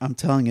out. I'm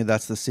telling you,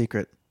 that's the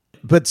secret.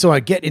 But so I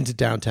get into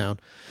downtown,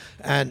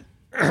 and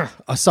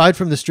aside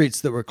from the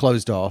streets that were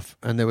closed off,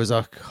 and there was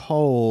a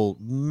whole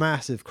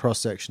massive cross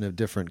section of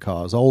different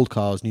cars, old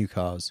cars, new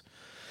cars,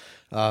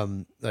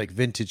 like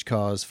vintage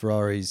cars,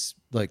 Ferraris,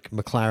 like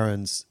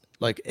McLarens,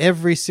 like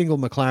every single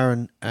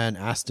McLaren and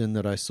Aston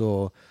that I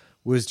saw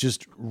was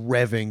just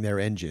revving their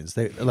engines.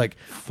 They like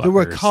there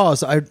were Fuckers. cars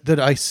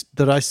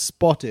that I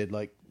spotted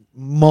like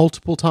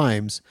multiple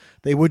times.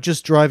 They were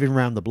just driving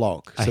around the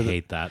block. I So that,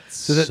 hate that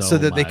so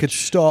that they could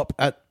much. stop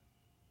at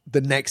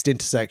the next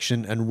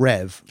intersection and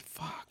rev.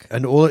 Fuck.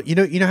 And all you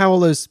know how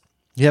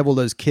you have all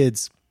those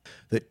kids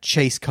that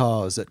chase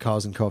cars at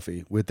Cars and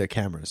Coffee with their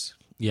cameras.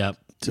 Yep.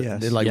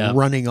 Yes. They're like Yep.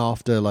 running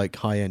after like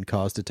high-end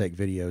cars to take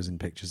videos and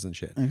pictures and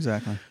shit.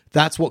 Exactly.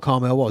 That's what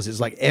Carmel was. It's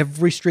like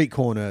every street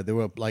corner there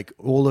were like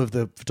all of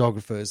the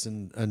photographers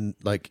and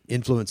like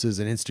influencers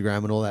and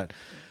Instagram and all that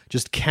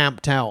just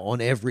camped out on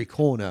every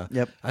corner.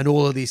 Yep. And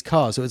all of these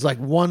cars. So it's like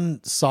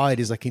one side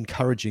is like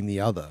encouraging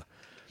the other.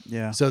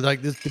 Yeah. So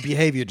like the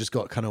behavior just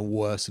got kind of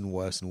worse and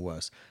worse and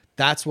worse.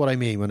 That's what I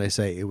mean when I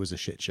say it was a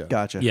shit show.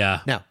 Gotcha. Yeah.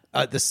 Now,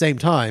 at the same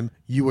time,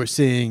 you were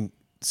seeing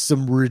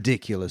some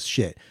ridiculous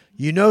shit.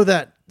 You know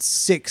that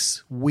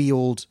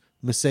 6-wheeled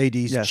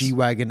Mercedes Yes.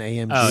 G-Wagon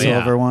AMG? Oh,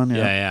 Silver yeah. one, yeah.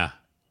 Yeah.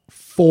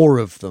 4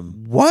 of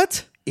them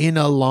What? in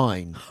a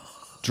line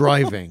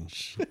driving,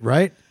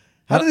 right?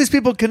 How do these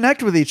people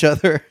connect with each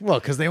other? Well,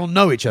 because they all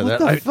know each other.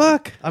 What the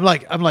fuck? I'm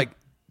like,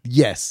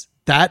 yes,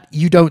 that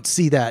you don't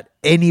see that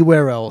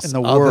anywhere else In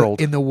the world.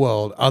 in the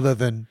world other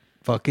than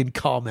fucking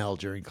Carmel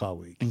during Car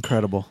Week.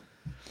 Incredible.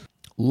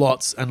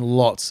 Lots and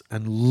lots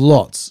and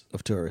lots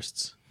of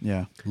tourists.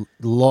 Yeah.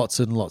 Lots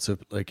and lots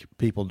of like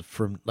people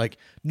from like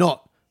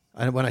not.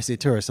 And when I say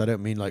tourists, I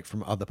don't mean like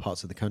from other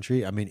parts of the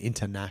country. I mean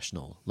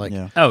international. Like,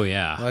 Yeah. Oh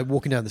yeah. like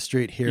walking down the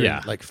street hearing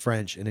Yeah. like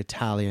French and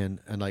Italian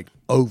and like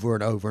over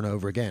and over and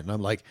over again. And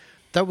I'm like,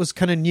 that was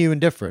kind of new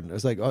and different. It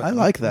was like I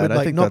like that. with, I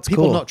like, think not, that's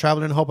people cool. not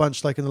traveling a whole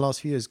bunch like in the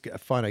last few years.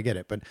 Fine, I get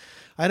it, but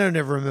I don't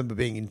ever remember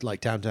being in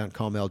like downtown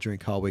Carmel during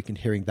Car Week and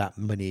hearing that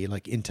many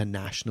like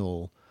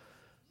international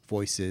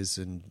voices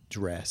and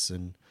dress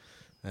and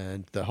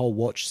the whole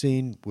watch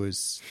scene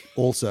was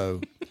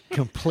also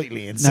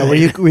completely insane. Now,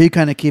 were you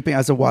kind of keeping,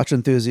 as a watch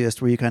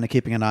enthusiast, were you kind of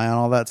keeping an eye on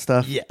all that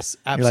stuff? Yes,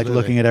 You're absolutely. like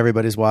looking at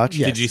everybody's watch?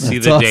 Yes. Did you see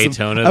That's the awesome.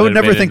 Daytona? I would that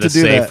never had been think in to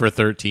the do safe that. for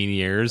 13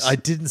 years. I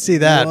didn't see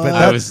that, but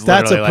I was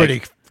that's a literally pretty.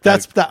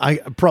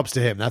 like- Props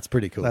to him. That's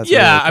pretty cool. That's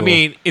yeah, really I cool.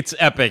 mean, it's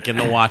epic, and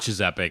the watch is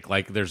epic.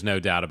 Like, there's no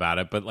doubt about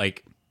it. But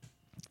like,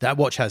 That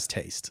watch has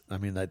taste. I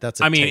mean,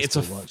 that's a I mean, it's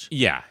tasteful a watch.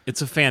 yeah,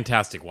 it's a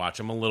fantastic watch.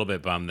 I'm a little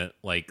bit bummed that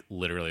like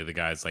literally the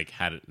guys like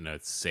had it in a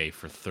safe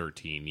for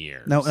 13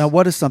 years. Now,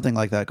 what does something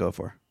like that go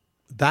for?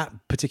 That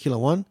particular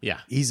one, Yeah.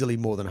 easily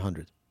more than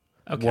 100.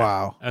 Okay.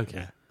 Wow.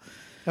 Okay.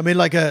 I mean,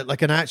 like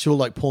an actual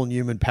like Paul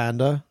Newman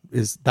Panda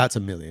that's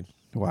 $1 million.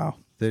 Wow.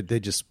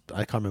 They just I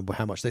can't remember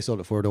how much they sold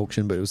it for at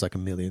auction, but it was like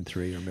 $1.3 million or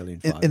 $1.5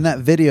 million. In that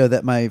video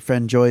that my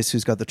friend Joyce,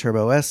 who's got the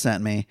Turbo S,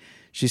 sent me,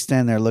 she's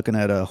standing there looking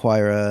at a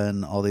Huayra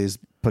and all these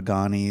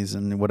Paganis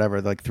and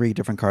whatever, like 3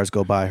 different cars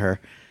go by her.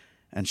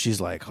 And she's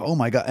like, oh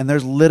my God. And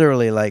there's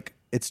literally like,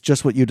 it's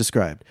just what you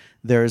described.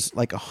 There's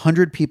like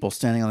 100 people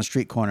standing on the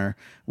street corner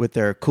with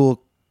their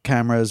cool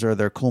cameras or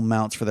their cool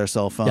mounts for their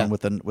cell phone Yeah.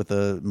 with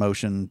the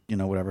motion,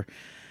 whatever.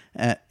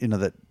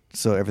 That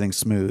so everything's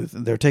smooth.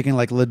 They're taking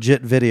like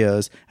legit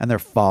videos and they're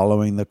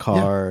following the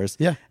cars.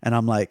 Yeah. And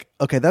I'm like,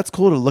 okay, that's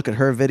cool to look at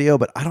her video,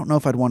 but I don't know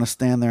if I'd want to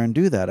stand there and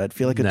do that. I'd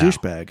feel like a No.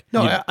 douchebag.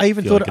 No, You I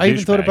even feel thought like a I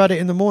even thought douchebag. about it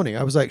in the morning.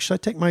 I was like, should I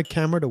take my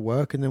camera to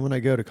work, and then when I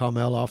go to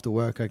Carmel after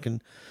work, I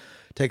can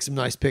take some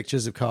nice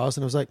pictures of cars?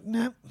 And I was like,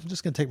 nah, I'm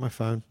just gonna take my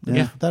phone.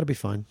 Yeah. That'll be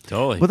fine.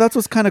 Totally. But that's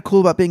what's kind of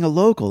cool about being a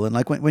local. And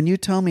like when you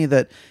tell me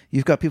that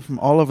you've got people from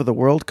all over the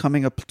world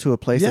coming up to a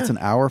place Yeah. that's an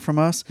hour from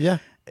us, Yeah.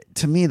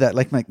 to me that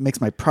like makes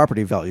my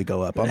property value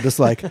go up. I'm just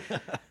like,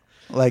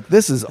 like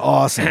this is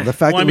awesome. The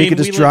fact Well, I that we mean, could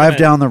just we live drive in a-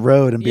 down the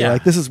road and be Yeah.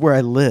 like, this is where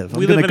I live. I'm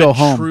we going live to in go a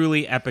home.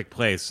 truly epic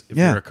place if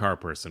Yeah. you're a car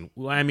person.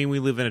 Well, I mean, we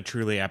live in a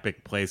truly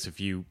epic place if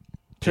you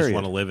just Period.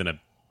 want to live in a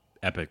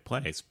epic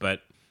place.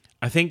 But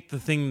I think the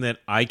thing that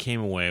I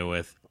came away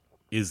with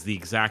is the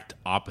exact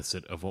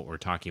opposite of what we're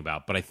talking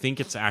about. But I think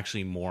it's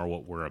actually more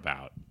what we're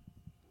about.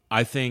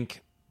 I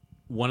think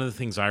one of the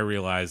things I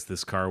realized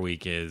this car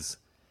week is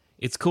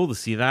it's cool to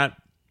see that.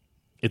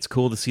 It's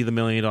cool to see the $1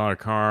 million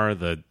car,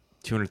 the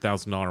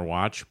 $200,000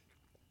 watch.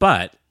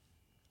 But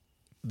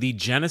the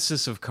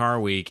genesis of Car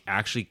Week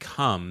actually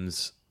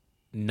comes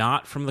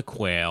not from the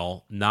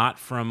Quail, not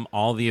from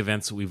all the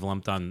events that we've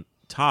lumped on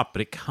top,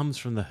 but it comes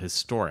from the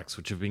historics,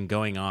 which have been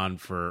going on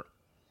for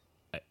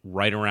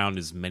right around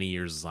as many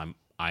years as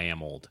I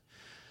am old.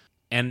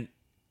 And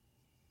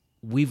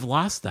we've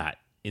lost that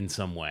in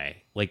some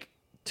way, like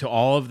to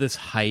all of this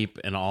hype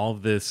and all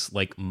of this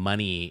like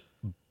money.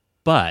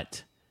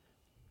 But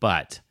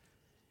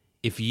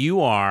if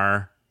you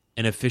are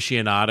an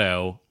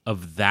aficionado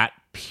of that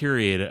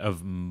period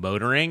of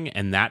motoring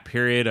and that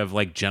period of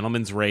like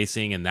gentleman's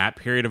racing and that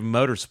period of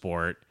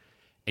motorsport,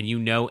 and you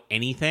know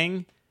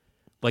anything,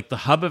 like the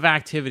hub of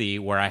activity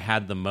where I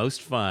had the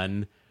most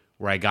fun,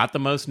 where I got the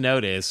most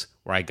notice,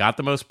 where I got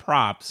the most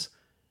props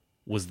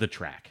was the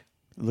track.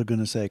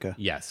 Laguna Seca.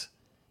 Yes.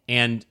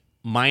 And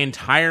my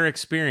entire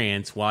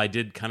experience, while I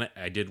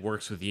did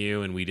works with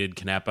you and we did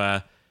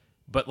Canepa,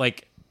 but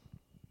like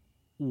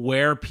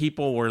where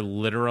people were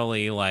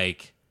literally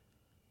like,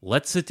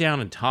 let's sit down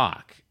and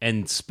talk,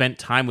 and spent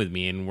time with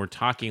me. And we're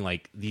talking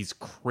like these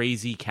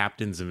crazy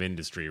captains of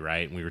industry,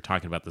 right? And we were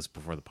talking about this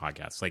before the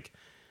podcast. Like,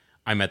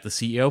 I met the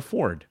CEO of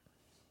Ford.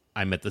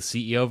 I met the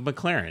CEO of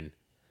McLaren.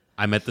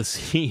 I met the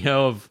CEO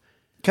of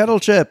Kettle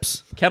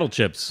Chips.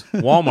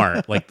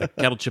 Walmart. Like, the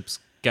Kettle Chips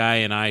guy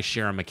and I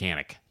share a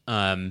mechanic.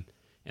 And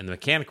the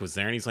mechanic was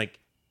there, and he's like,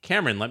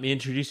 Cameron, let me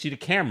introduce you to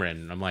Cameron.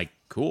 And I'm like,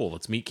 cool,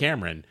 let's meet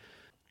Cameron.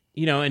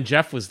 You know, and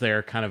Jeff was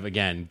there kind of,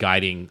 again,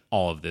 guiding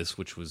all of this,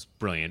 which was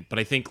brilliant. But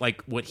I think,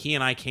 like, what he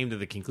and I came to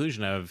the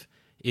conclusion of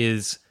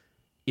is,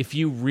 if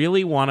you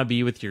really want to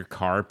be with your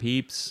car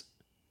peeps,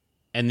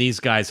 and these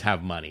guys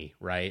have money,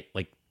 right?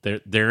 Like,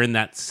 they're in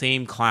that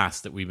same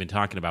class that we've been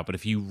talking about. But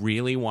if you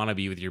really want to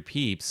be with your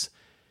peeps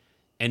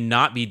and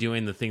not be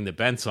doing the thing that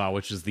Ben saw,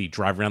 which is the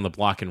drive around the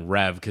block and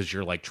rev because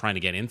you're, like, trying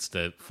to get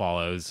Insta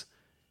follows,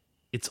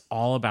 it's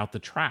all about the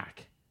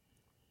track.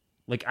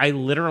 Like, I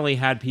literally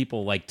had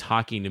people like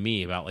talking to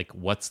me about like,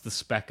 what's the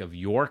spec of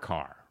your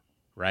car,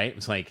 right?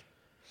 It's like,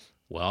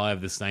 well, I have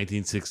this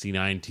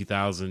 1969,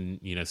 2000,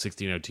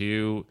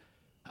 1602.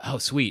 Oh,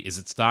 sweet. Is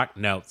it stock?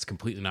 No, it's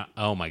completely not.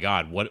 Oh my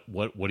God. What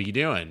are you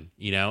doing?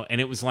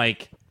 And it was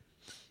like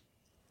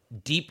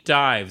deep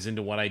dives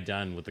into what I'd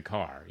done with the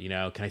car.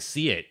 Can I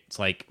see it? It's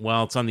like,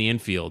 well, it's on the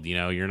infield.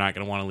 You're not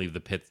going to want to leave the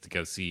pits to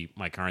go see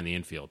my car in the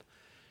infield.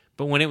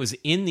 But when it was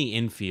in the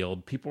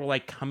infield, people were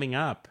like coming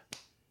up,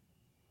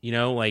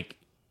 like,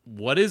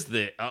 what is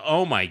the,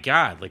 oh my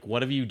God, like,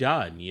 what have you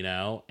done?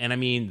 And I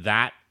mean,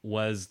 that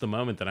was the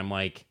moment that I'm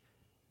like,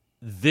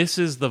 this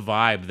is the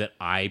vibe that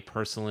I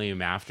personally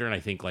am after. And I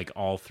think like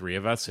all three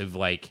of us have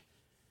like,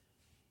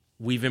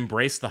 we've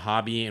embraced the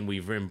hobby and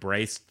we've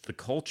embraced the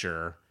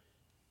culture.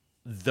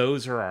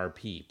 Those are our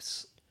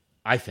peeps,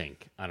 I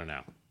think. I don't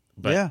know.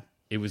 But Yeah.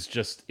 it was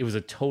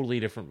a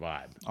totally different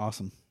vibe.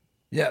 Awesome.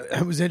 Yeah,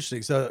 it was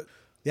interesting. So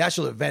the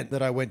actual event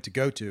that I went to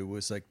go to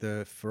was like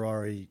the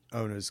Ferrari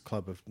Owners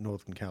Club of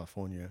Northern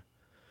California.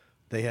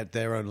 They had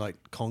their own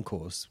like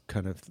concourse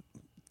kind of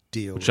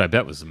deal. Which I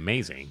bet was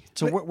amazing.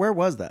 So where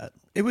was that?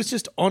 It was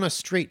just on a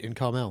street in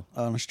Carmel.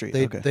 On a street.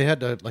 They Okay. they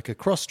had a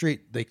cross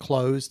street. They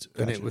closed,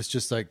 and it Gotcha. was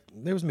just like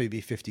there was maybe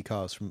 50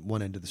 cars from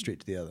one end of the street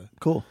to the other.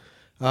 Cool.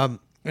 And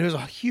it was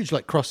a huge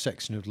like cross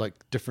section of like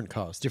different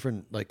cars,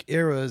 different like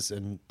eras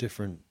and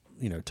different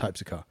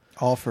types of car.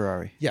 All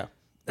Ferrari. Yeah,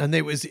 and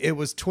it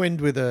was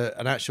twinned with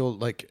an actual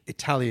like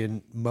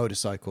Italian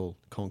motorcycle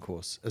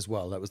concourse as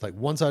well. That was like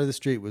one side of the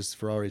street was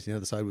Ferraris, the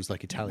other side was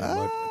like Italian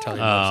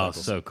Italian Oh,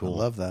 motorcycles. so cool. I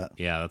love that.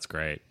 Yeah, that's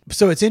great.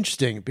 So it's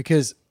interesting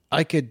because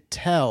I could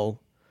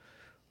tell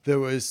there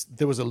was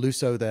a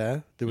Lusso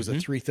there, there was a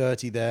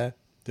 330 there,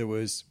 there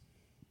was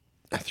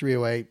a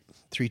 308,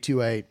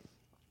 328.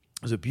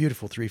 It was a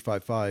beautiful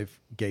 355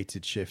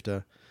 gated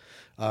shifter.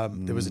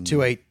 There was a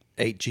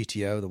 288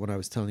 GTO, the one I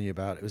was telling you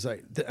about. It was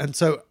like, and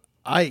so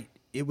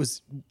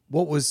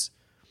what was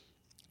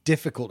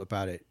difficult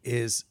about it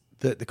is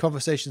that the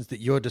conversations that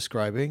you're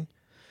describing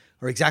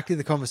are exactly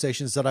the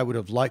conversations that I would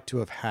have liked to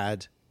have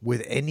had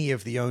with any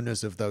of the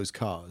owners of those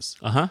cars.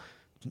 Uh-huh.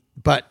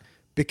 But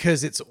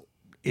because it's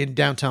in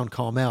downtown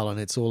Carmel and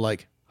it's all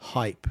like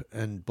hype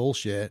and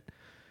bullshit,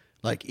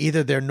 like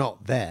either they're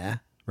not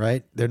there,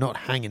 right? They're not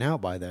hanging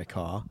out by their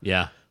car,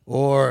 Yeah.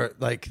 or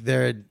like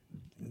they're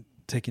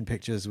taking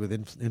pictures with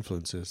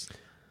influencers.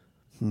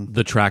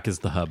 The track is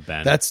the hub,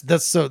 Ben.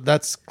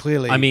 That's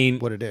clearly I mean,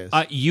 what it is.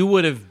 You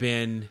would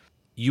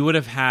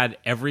have had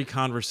every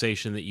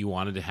conversation that you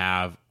wanted to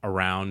have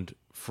around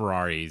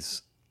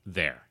Ferraris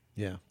there.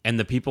 Yeah. And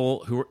the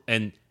people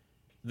and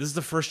this is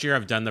the first year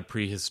I've done the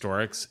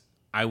prehistorics.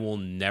 I will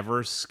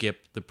never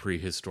skip the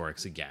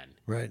prehistorics again.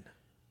 Right.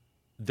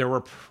 There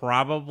were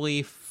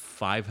probably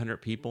 500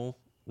 people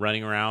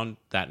running around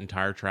that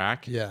entire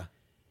track. Yeah.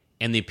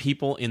 And the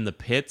people in the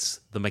pits,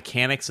 the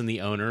mechanics and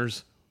the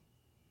owners,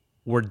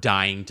 were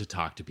dying to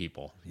talk to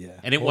people. Yeah.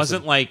 And it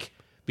wasn't like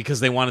because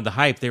they wanted the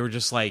hype. They were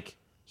just like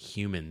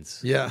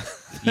humans. Yeah.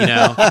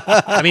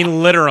 I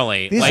mean,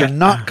 literally. These like, are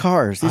not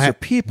cars. These are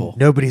people.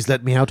 Nobody's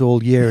let me out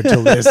all year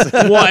until this.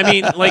 well, I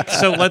mean, like,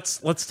 so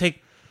let's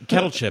take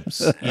Kettle Chips.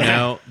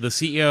 The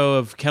CEO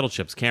of Kettle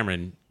Chips,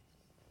 Cameron.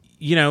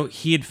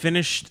 He had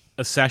finished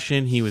a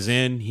session. He was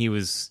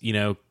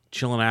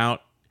chilling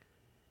out.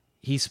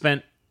 He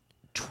spent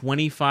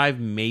 25,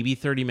 maybe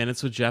 30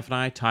 minutes with Jeff and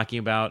I talking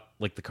about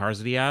like the cars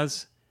that he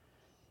has.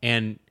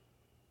 And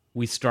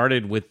we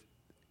started with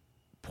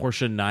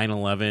Porsche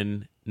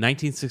 911,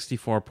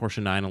 1964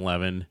 Porsche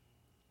 911,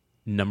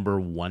 number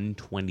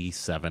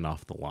 127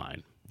 off the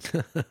line.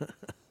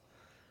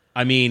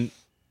 I mean,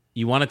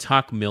 you want to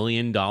talk $1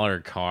 million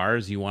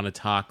cars. You want to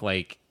talk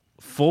like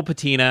full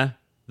patina.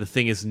 The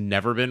thing has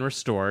never been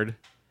restored.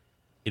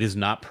 It is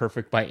not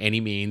perfect by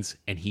any means.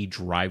 And he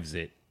drives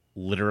it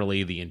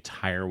literally the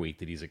entire week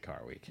that he's at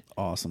Car Week.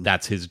 Awesome.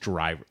 That's his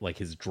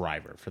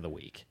driver for the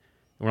week.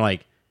 And we're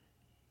like,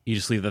 you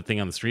just leave that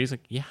thing on the street? He's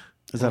like, yeah.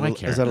 Is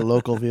that a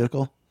local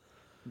vehicle?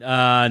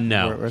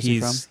 No. Where's he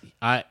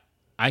from?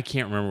 I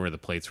can't remember where the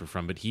plates were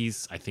from, but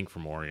he's, I think,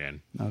 from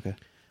Oregon. Okay.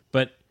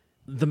 But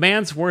the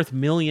man's worth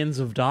millions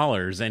of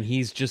dollars, and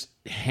he's just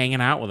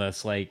hanging out with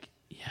us like,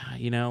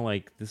 yeah,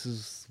 like, this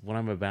is what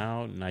I'm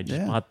about, and I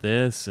just bought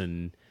this,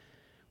 and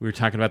we were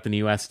talking about the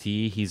new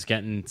ST. He's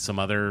getting some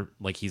other,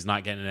 like, he's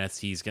not getting an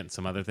ST, he's getting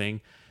some other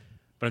thing.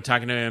 But I'm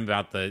talking to him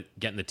about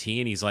getting the T,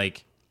 and he's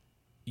like,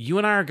 you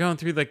and I are going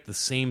through, like, the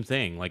same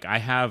thing. Like, I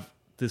have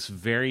this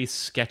very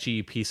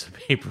sketchy piece of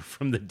paper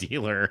from the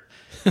dealer,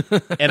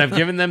 and I've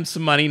given them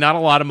some money, not a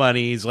lot of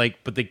money. He's like,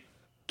 but they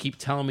keep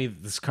telling me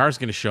this car's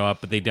going to show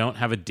up, but they don't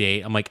have a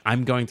date. I'm like,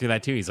 I'm going through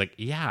that too. He's like,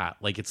 yeah,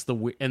 like, it's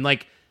and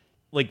like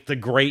the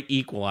great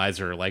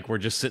equalizer. Like, we're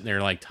just sitting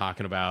there, like,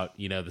 talking about,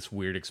 this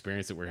weird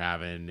experience that we're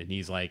having. And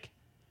he's like,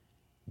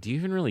 do you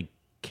even really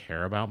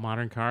care about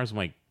modern cars? I'm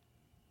like,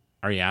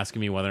 are you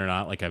asking me whether or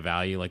not, like, I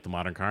value, like, the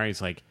modern car?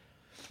 He's like,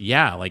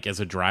 yeah, like, as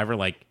a driver,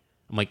 like,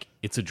 I'm like,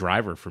 it's a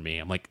driver for me.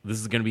 I'm like, this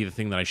is going to be the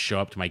thing that I show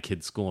up to my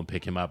kid's school and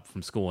pick him up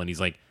from school. And he's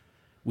like,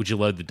 would you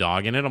load the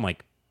dog in it? I'm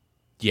like,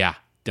 yeah,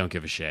 don't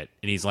give a shit.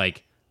 And he's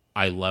like,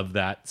 I love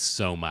that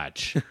so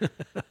much.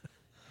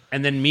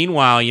 And then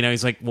meanwhile,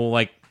 he's like, well,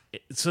 like,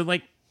 so,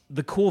 like,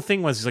 the cool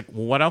thing was, he's like,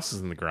 well, what else is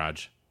in the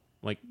garage?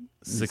 Like,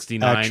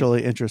 69.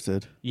 Actually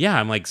interested. Yeah,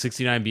 I'm like,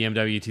 69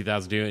 BMW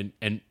 2002.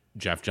 And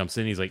Jeff jumps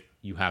in. He's like,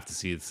 you have to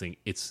see this thing.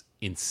 It's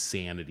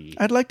insanity.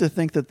 I'd like to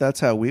think that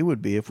that's how we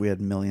would be if we had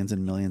millions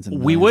and millions and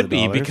millions we would of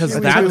be dollars. because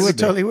we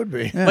totally would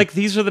be. Yeah. Like,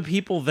 these are the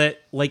people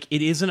that, like,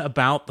 it isn't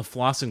about the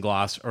floss and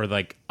gloss or,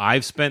 like,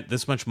 I've spent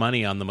this much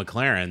money on the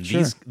McLaren.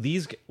 Sure.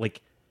 These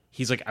like,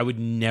 he's like, I would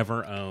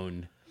never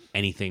own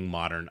anything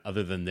modern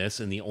other than this,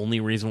 and the only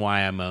reason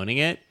why I'm owning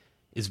it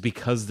is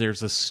because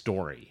there's a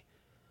story.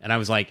 And I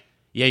was like,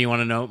 yeah, you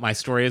want to know what my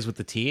story is with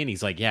the T? And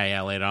he's like,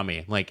 yeah, lay it on me.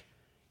 I'm like,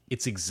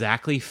 it's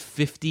exactly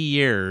 50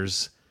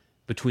 years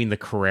between the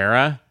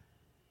Carrera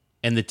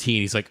and the T.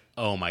 And he's like,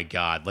 oh my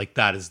God, like,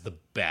 that is the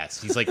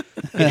best. He's like,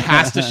 it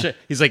has to show.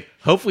 He's like,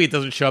 hopefully it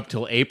doesn't show up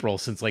till April,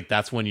 since, like,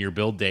 that's when your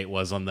build date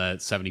was on the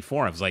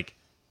 74. I was like,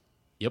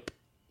 yep.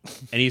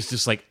 And he's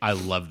just like, I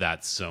love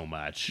that so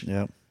much.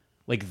 Yep.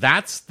 Like,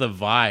 that's the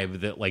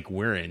vibe that, like,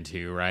 we're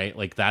into, right?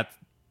 Like, that,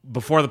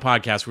 before the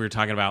podcast, we were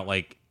talking about,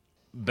 like,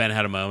 Ben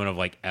had a moment of,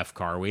 like, F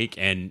Car Week,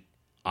 and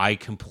I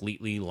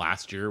completely,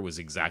 last year, was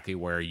exactly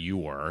where you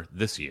were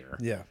this year.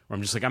 Yeah. Where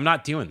I'm just like, I'm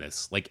not doing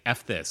this. Like,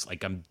 F this.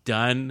 Like, I'm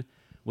done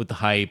with the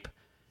hype.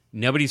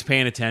 Nobody's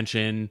paying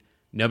attention.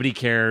 Nobody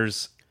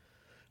cares.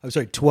 I'm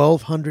sorry,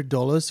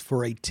 $1,200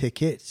 for a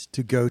ticket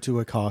to go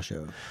to a car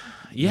show.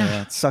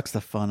 Yeah. It sucks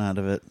the fun out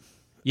of it.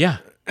 Yeah.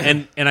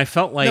 And I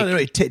felt like... No,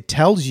 it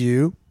tells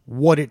you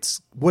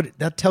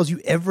that tells you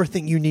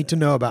everything you need to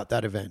know about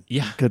that event.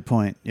 Yeah. Good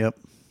point. Yep.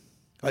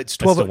 It's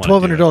I still wanna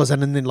do $1,200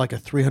 and then like a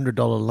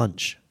 $300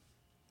 lunch.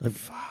 Like,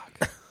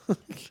 fuck.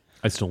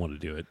 I still want to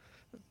do it.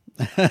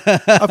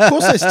 Of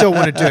course, I still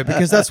want to do it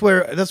because that's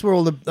where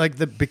all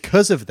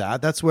because of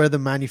that's where the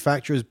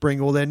manufacturers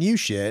bring all their new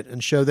shit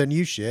and show their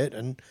new shit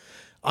and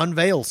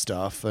unveil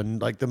stuff,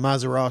 and, like, the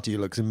Maserati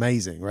looks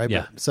amazing, right?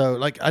 Yeah. So,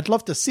 like, I'd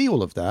love to see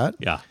all of that.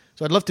 Yeah.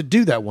 So I'd love to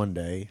do that one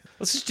day.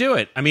 Let's just do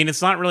it. I mean,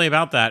 it's not really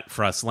about that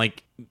for us.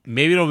 Like,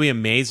 maybe it'll be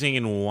amazing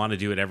and we'll want to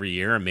do it every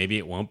year, and maybe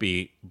it won't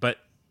be, but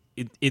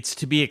it's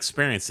to be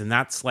experienced. And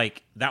that's,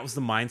 like, that was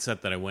the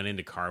mindset that I went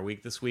into Car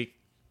Week this week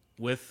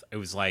with. It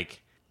was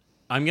like,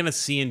 I'm going to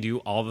see and do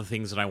all the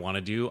things that I want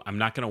to do. I'm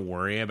not going to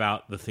worry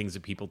about the things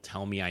that people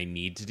tell me I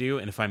need to do.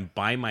 And if I'm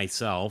by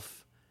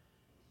myself,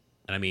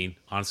 and I mean,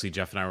 honestly,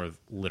 Jeff and I were with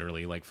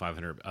literally like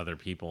 500 other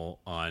people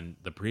on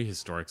the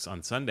Prehistorics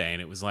on Sunday,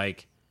 and it was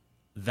like,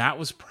 that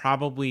was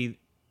probably,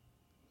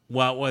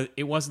 well,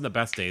 it wasn't the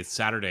best day. It's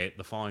Saturday,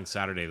 the following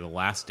Saturday, the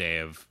last day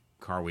of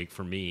Car Week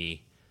for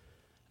me,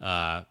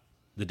 the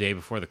day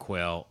before the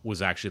Quail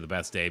was actually the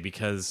best day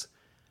because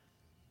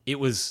it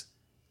was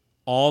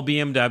all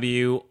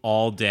BMW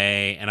all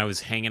day, and I was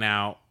hanging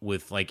out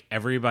with, like,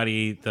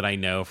 everybody that I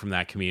know from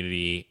that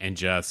community, and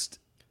just,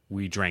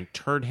 we drank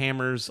Turd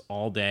Hammers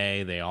all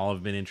day. They all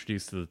have been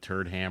introduced to the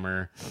Turd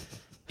Hammer.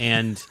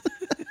 And,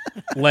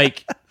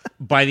 like,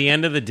 by the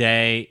end of the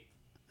day,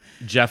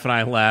 Jeff and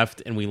I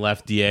left, and we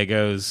left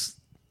Diego's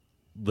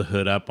the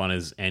hood up on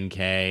his NK,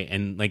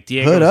 and, like,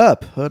 Diego Hood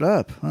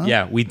up. Huh?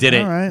 Yeah, we did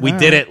it. All right, we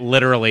did it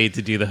literally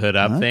to do the hood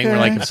up thing. We're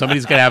like, if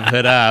somebody's gonna have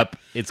hood up,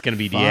 it's gonna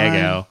be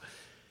Diego.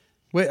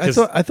 Wait, I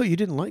thought you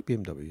didn't like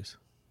BMWs.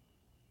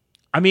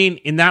 I mean,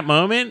 in that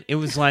moment, it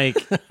was like,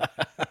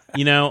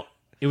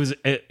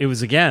 it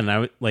was again. I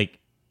would like,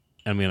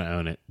 I'm gonna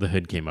own it. The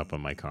hood came up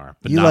on my car,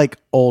 but You like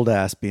old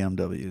ass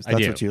BMWs. That's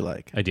do. what you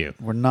like. I do.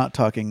 We're not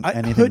talking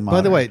anything Hood, modern.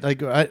 by the way,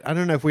 like I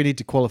don't know if we need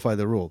to qualify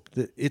the rule.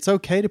 It's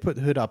okay to put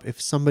the hood up if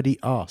somebody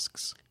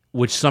asks.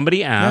 Which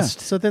somebody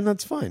asked. So then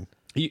that's fine.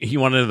 You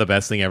want to know the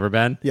best thing ever,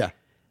 Ben? Yeah.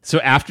 So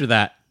after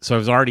that, so I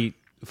was already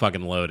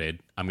fucking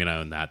loaded. I'm gonna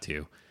own that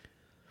too.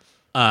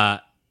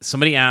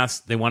 Somebody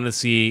asked, they wanted to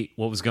see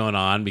what was going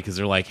on because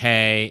they're like,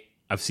 hey,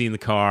 I've seen the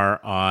car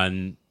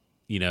on,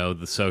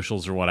 the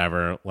socials or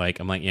whatever. Like,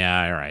 I'm like,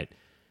 yeah, all right.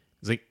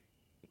 He's like,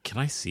 can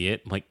I see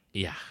it? I'm like,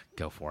 yeah,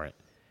 go for it.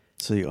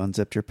 So you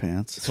unzipped your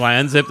pants. So I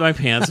unzipped my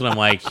pants and I'm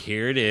like,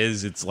 here it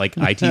is. It's like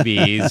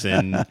ITBs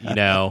and,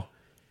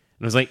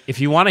 I was like, if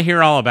you want to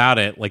hear all about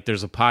it, like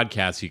there's a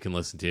podcast you can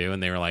listen to.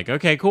 And they were like,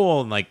 okay,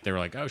 cool. And like they were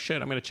like, oh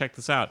shit, I'm going to check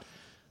this out.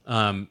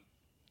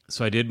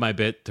 So I did my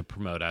bit to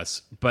promote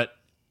us, but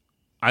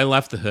I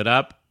left the hood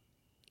up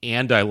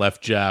and I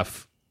left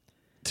Jeff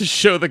to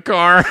show the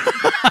car.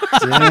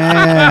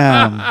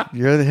 Damn,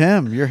 you're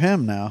him. You're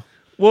him now.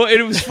 Well,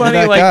 it was funny.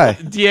 That Like guy.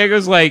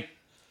 Diego's like,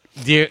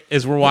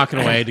 as we're walking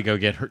away to go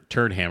get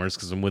turd hammers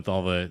because I'm with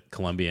all the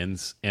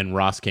Colombians, and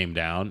Ross came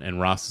down,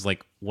 and Ross is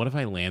like, "What have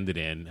I landed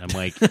in?" I'm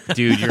like,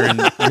 "Dude, you're in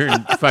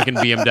fucking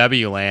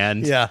BMW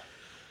land, Yeah.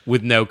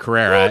 with no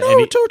Carrera." No, and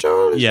he,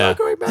 Toto is yeah. not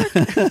going back.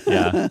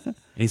 yeah, and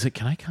he's like,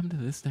 "Can I come to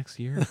this next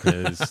year?"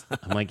 Because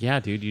I'm like, "Yeah,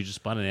 dude, you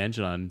just bought an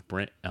engine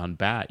on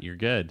Bat, you're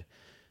good."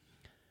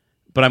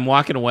 But I'm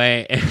walking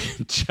away,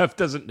 and Jeff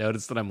doesn't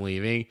notice that I'm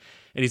leaving.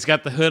 And he's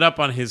got the hood up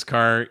on his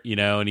car, you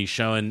know, and he's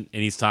showing,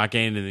 and he's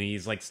talking, and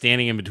he's like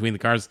standing in between the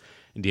cars.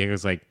 And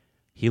Diego's like,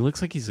 he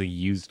looks like he's a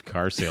used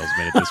car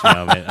salesman at this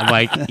moment. I'm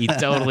like, he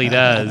totally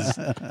does.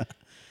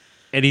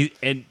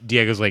 And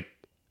Diego's like,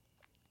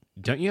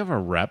 don't you have a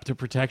rep to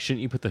protect?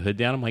 Shouldn't you put the hood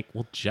down? I'm like,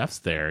 well, Jeff's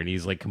there, and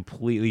he's like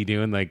completely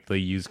doing like the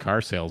used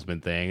car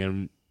salesman thing,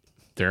 and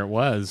there it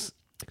was.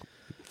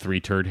 3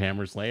 turd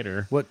hammers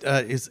later. What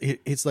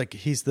it's like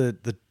he's the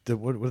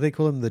what do they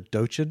call him? The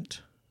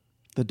docent?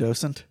 The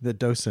docent. The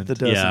docent. The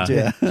docent.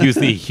 Yeah, Yeah.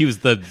 he was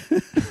the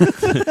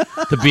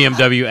the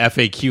BMW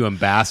FAQ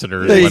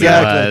ambassador. Is There you what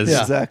go. he was.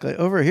 Yeah. Exactly.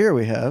 Over here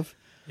we have.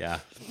 Yeah.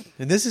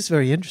 And this is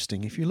very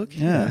interesting. If you look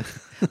Yeah.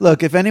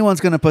 Look, if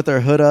anyone's going to put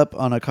their hood up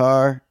on a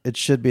car, it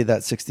should be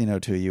that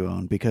 1602 you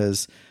own,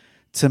 because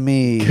to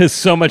me, Because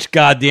so much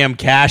goddamn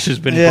cash has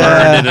been Yeah,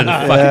 burned in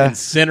a fucking yeah.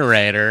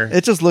 incinerator.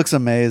 it just looks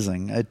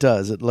amazing. It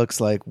does. It looks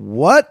like,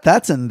 what?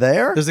 That's in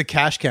there? there's a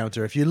cash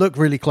counter. If you look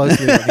really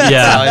closely,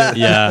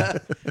 Yeah.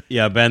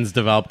 Ben's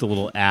developed a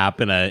little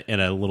app and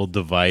a little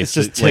device.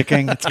 It's just that, like,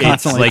 ticking. It's it's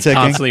constantly like ticking.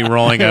 constantly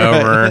rolling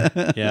over.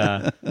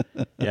 Yeah.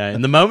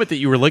 In the moment that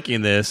you were looking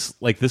at this,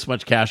 like this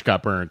much cash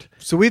got burned.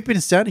 So we've been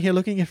standing here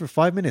looking at it for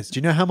 5 minutes. Do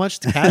you know how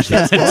much the cash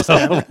has cost?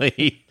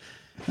 Totally.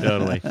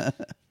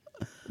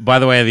 By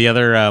the way, the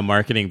other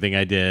marketing thing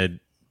I did,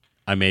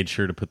 I made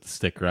sure to put the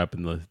sticker up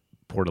in the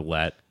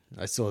portalette.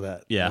 I saw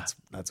that. Yeah.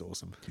 That's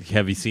awesome.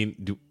 Have you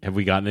seen? Have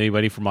we gotten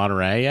anybody from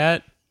Monterey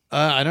yet?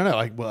 I don't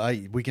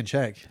know. We can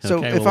check. So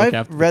Okay, if we'll look I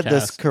after the read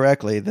this cast.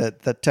 correctly,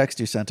 that text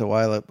you sent a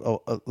while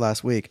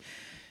last week,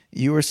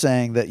 you were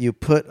saying that you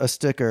put a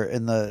sticker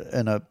in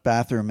a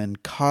bathroom in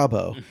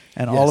Cabo,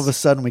 and all Yes. of a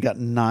sudden we got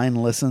 9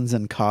 listens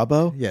in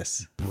Cabo.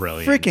 Yes.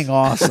 Brilliant. Freaking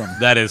awesome!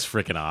 That is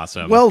freaking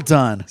awesome. Well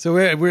done. So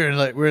we're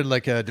in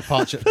like a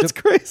departure. That's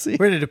crazy.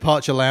 We're in a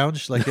departure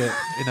lounge, like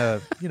like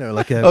a.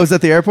 Oh, is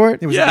that the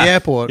airport? It was Yeah. at the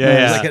airport. Yeah, It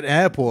yeah. was like an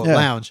airport Yeah.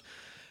 lounge.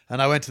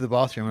 And I went to the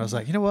bathroom and I was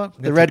like, you know what? I'm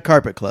The gonna Red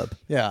Carpet Club.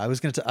 Yeah, I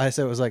was I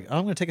was like, oh,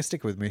 I'm going to take a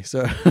sticker with me.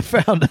 So I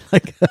found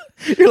like,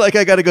 You're like,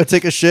 I got to go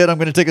take a shit. I'm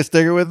going to take a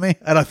sticker with me.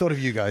 and I thought of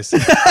you guys. You're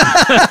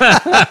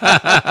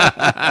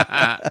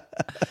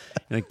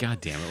like, God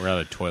damn it, we're out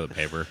of toilet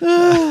paper.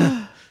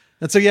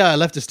 And so yeah, I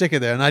left a sticker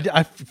there, and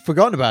I'd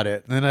forgotten about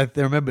it. And then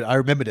I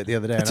remembered it the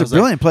other day. It's and a I was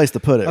brilliant place to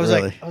put it. I was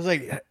Really.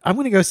 like, I'm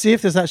going to go see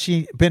if there's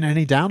actually been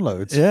any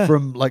downloads Yeah.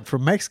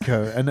 from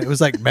Mexico, and it was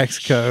like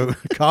Mexico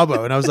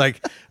Cabo, and I was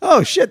like,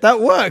 oh shit,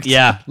 that worked.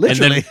 Yeah.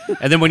 literally.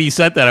 And then when you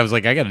said that, I was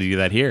like, I got to do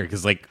that here.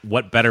 Because, like,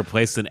 what better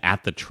place than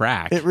at the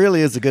track? It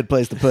really is a good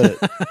place to put it.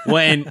 Well,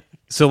 and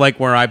so, like,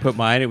 where I put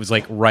mine, it was,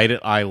 like, right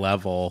at eye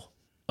level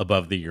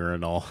above the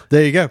urinal.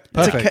 There you go. It's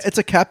Perfect. it's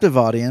a captive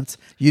audience.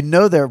 You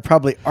know they're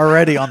probably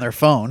already on their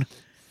phone.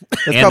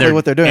 That's And probably they're-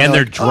 what they're doing. and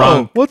They're they're like,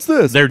 drunk. "Oh, what's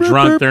this? They're Beep,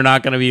 drunk. beep." They're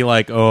not going to be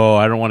like, oh,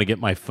 I don't want to get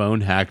my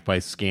phone hacked by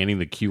scanning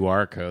the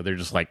QR code. They're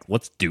just like,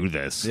 let's do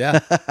this. Yeah,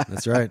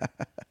 that's right.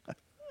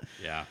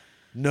 Yeah.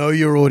 Know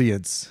your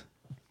audience.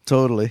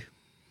 Totally.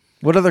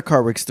 What other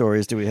Car Week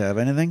stories do we have?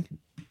 Anything?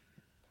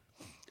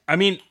 I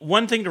mean,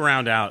 one thing to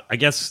round out, I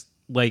guess,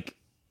 like,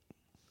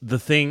 the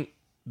thing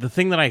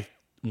that I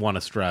want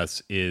to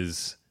stress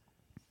is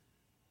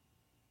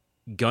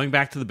going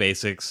back to the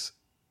basics,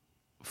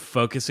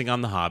 focusing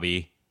on the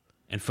hobby,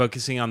 and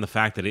focusing on the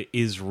fact that it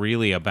is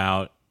really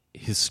about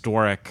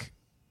historic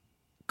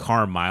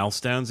car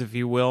milestones, if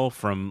you will,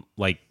 from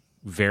like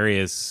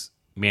various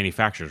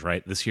manufacturers,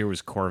 right? This year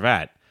was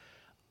Corvette.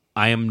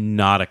 I am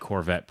not a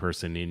Corvette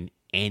person in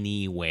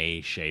any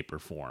way, shape, or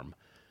form.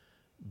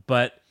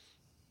 But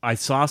I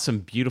saw some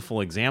beautiful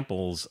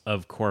examples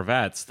of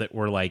Corvettes that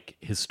were like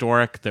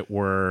historic, that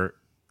were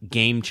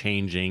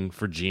game-changing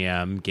for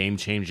GM,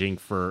 game-changing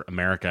for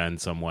America in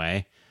some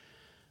way.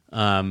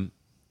 And,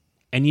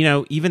 you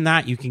know, even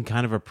that you can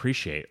kind of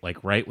appreciate,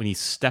 like, right, when you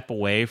step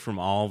away from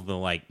all the,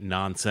 like,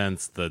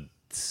 nonsense, the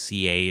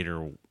C8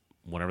 or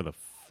whatever the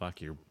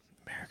fuck your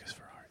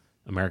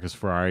America's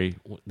Ferrari,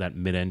 that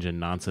mid-engine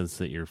nonsense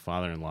that your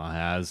father-in-law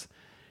has.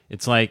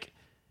 It's like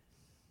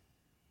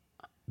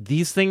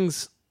these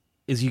things,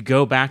 as you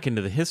go back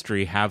into the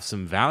history, have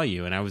some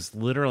value. And I was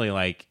literally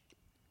like,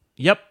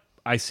 yep,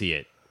 I see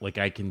it. Like,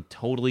 I can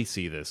totally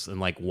see this and,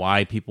 like,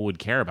 why people would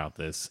care about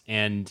this.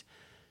 And,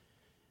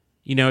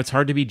 you know, it's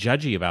hard to be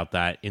judgy about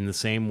that in the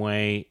same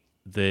way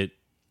that,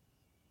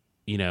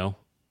 you know,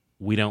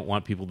 we don't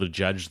want people to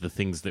judge the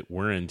things that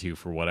we're into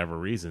for whatever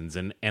reasons.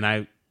 And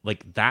I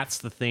like, that's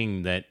the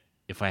thing that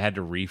if I had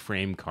to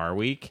reframe Car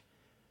Week,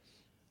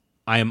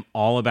 I am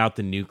all about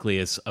the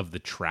nucleus of the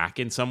track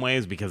in some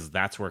ways, because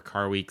that's where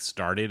Car Week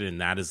started, and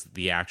that is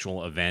the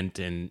actual event,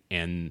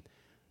 and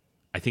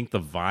I think the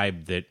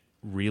vibe that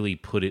really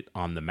put it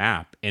on the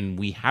map. And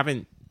we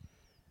haven't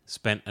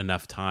spent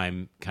enough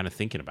time kind of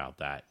thinking about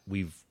that.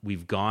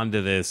 We've gone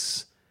to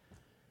this,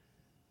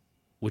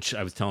 which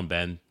I was telling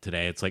Ben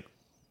today, it's like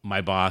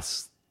my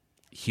boss,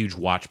 huge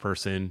watch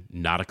person,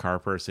 not a car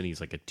person. He's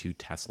like a 2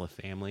 Tesla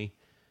family.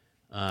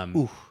 I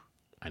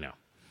know.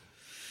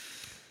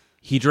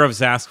 He drove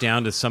his ass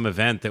down to some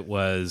event that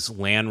was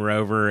Land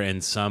Rover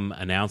and some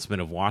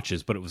announcement of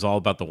watches, but it was all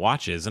about the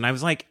watches. And I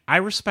was like, I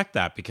respect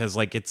that, because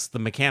like it's the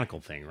mechanical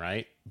thing,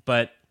 right?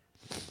 But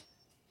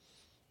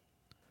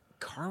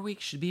Car Week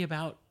should be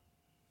about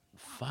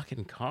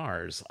fucking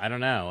cars. I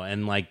don't know.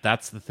 And like,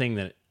 that's the thing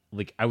that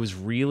like, I was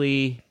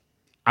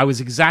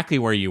exactly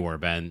where you were,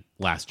 Ben,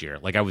 last year.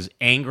 Like, I was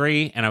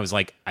angry and I was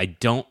like, I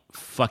don't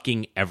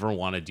fucking ever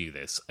want to do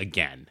this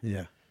again.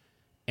 Yeah.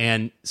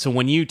 And so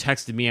when you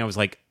texted me, I was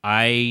like,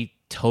 I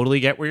totally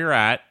get where you're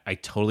at. I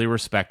totally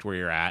respect where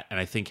you're at. And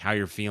I think how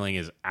you're feeling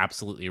is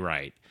absolutely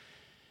right.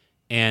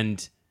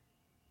 And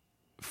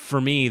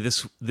for me,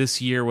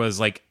 this year was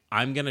like,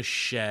 I'm going to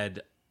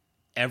shed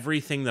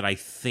everything that I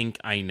think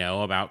I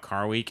know about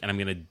Car Week, and I'm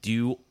going to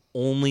do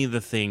only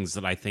the things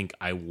that I think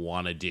I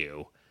want to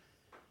do.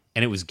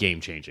 And it was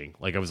game changing.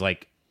 Like, I was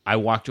like, I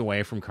walked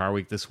away from Car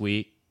Week this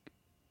week,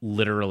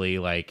 literally,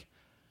 like,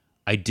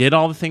 I did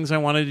all the things I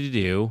wanted to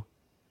do.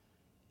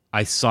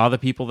 I saw the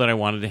people that I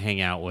wanted to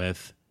hang out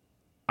with.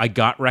 I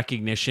got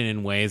recognition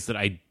in ways that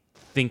I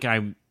think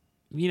I'll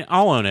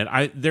own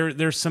it.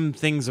 There's some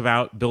things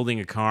about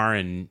building a car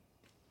and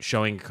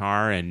showing a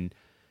car, and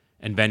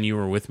Ben, you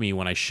were with me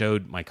when I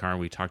showed my car, and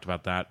we talked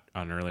about that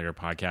on earlier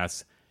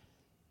podcasts.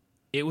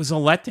 It was a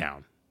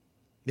letdown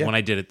when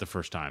I did it the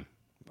first time.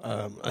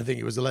 I think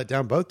it was a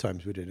letdown both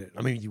times we did it.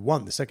 I mean, you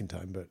won the second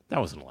time, but that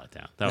wasn't a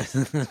letdown. That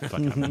was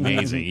fucking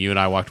amazing. You and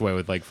I walked away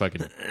with like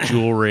fucking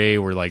jewelry.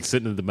 We're like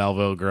sitting at the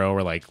Melville Grill.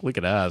 We're like, look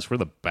at us. We're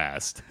the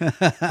best.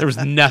 There was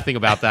nothing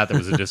about that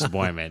was a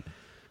disappointment.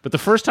 But the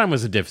first time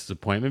was a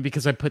disappointment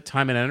because I put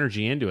time and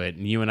energy into it.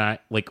 And you and I,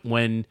 like,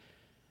 when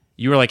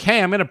you were like,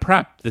 hey, I'm going to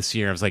prep this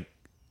year, I was like,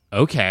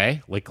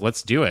 okay, like,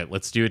 let's do it.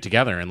 Let's do it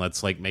together and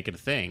let's like make it a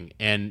thing.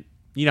 And,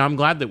 you know, I'm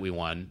glad that we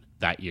won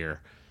that year.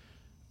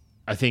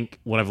 I think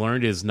what I've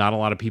learned is not a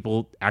lot of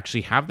people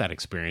actually have that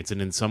experience.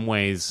 And in some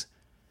ways,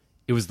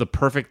 it was the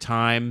perfect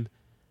time.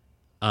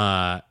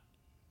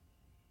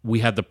 We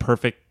had the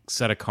perfect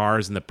set of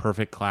cars and the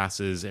perfect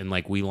classes, and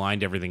like we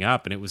lined everything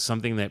up. And it was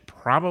something that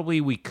probably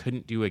we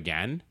couldn't do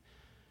again.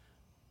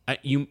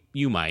 You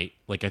might.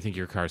 Like, I think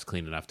your car's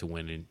clean enough to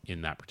win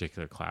in that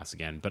particular class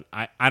again. But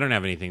I don't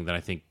have anything that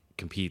I think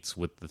competes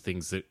with the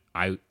things that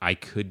I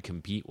could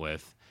compete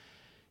with.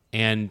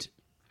 And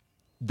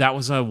that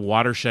was a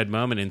watershed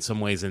moment in some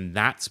ways in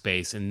that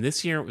space. And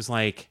this year it was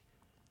like,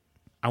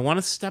 I want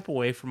to step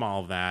away from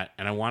all of that,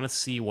 and I want to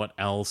see what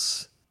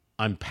else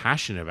I'm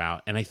passionate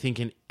about. And I think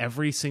in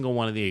every single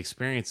one of the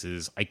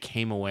experiences, I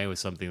came away with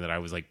something that I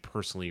was like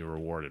personally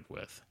rewarded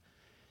with.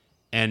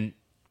 And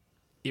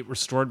it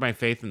restored my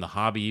faith in the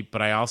hobby.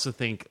 But I also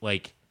think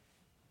like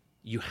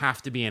you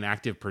have to be an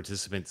active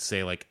participant to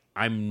say like,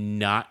 I'm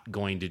not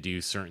going to do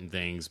certain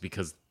things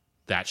because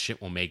that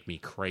shit will make me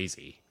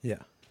crazy. yeah.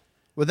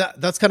 Well,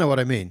 that's kind of what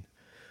I mean.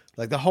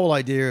 Like the whole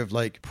idea of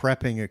like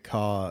prepping a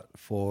car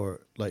for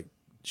like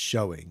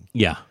showing.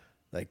 Yeah.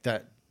 Like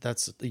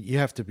that's you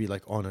have to be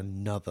like on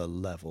another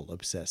level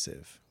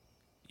obsessive.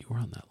 You were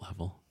on that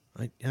level.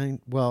 I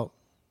don't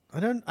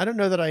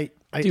know that I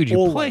Dude, you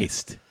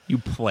always,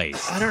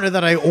 placed. I don't know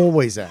that I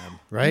always am,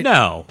 right?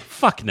 No.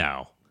 Fuck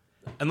no.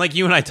 And like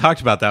you and I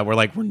talked about that, we're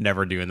like, we're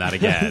never doing that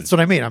again. That's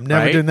what I mean. I'm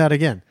never Right? doing that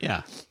again.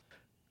 Yeah.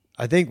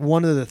 I think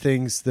one of the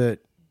things that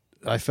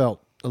I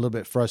felt a little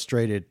bit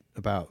frustrated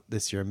about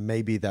this year,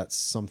 maybe that's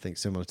something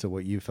similar to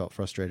what you felt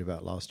frustrated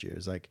about last year,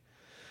 is like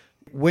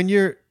when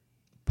you're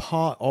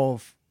part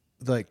of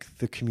like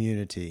the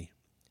community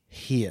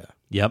here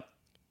Yep.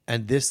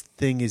 and this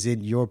thing is in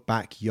your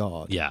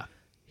backyard Yeah.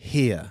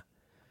 here,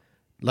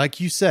 like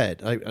you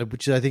said,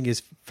 which I think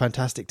is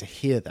fantastic to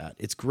hear that.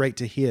 It's great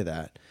to hear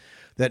that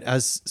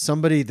as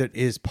somebody that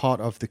is part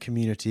of the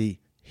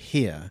community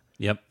here,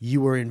 Yep. you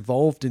were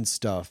involved in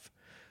stuff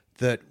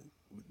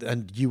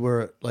and you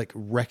were like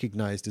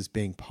recognized as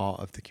being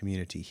part of the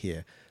community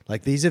here.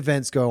 Like these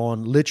events go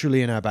on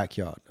literally in our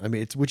backyard. I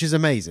mean, which is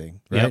amazing,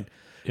 right?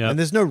 Yep. And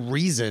there's no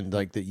reason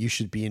like that you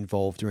should be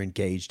involved or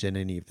engaged in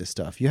any of this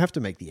stuff. You have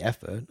to make the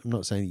effort. I'm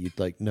not saying that you'd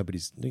like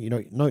nobody's going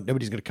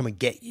to come and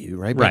get you,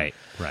 right? Right.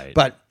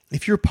 But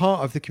if you're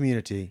part of the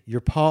community, you're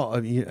part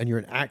of and you're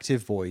an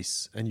active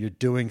voice and you're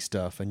doing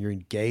stuff and you're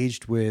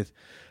engaged with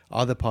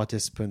other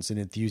participants and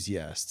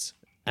enthusiasts,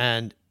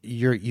 and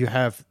you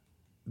have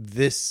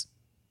this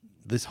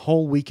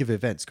whole week of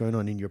events going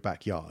on in your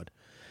backyard,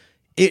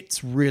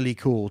 it's really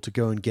cool to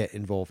go and get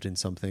involved in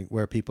something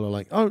where people are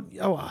like,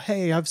 oh,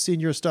 hey, I've seen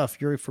your stuff.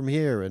 You're from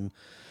here and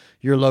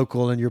you're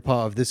local and you're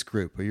part of this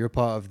group or you're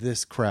part of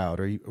this crowd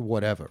or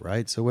whatever,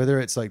 right? So whether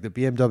it's like the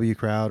BMW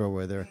crowd or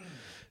whether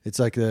it's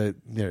like the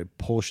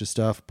Porsche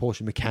stuff,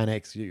 Porsche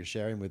mechanics you're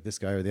sharing with this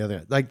guy or the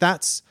other, like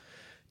that's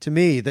to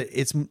me that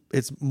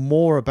it's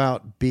more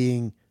about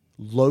being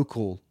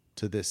local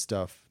to this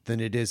stuff than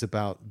it is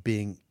about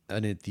being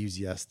an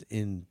enthusiast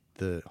in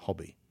the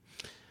hobby.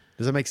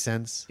 Does that make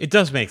sense? It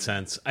does make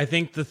sense. I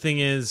think the thing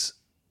is,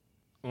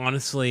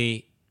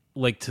 honestly,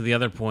 like to the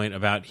other point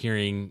about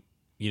hearing,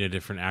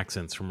 different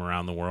accents from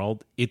around the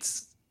world,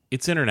 it's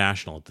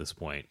international at this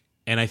point.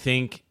 And I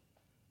think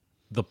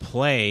the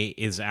play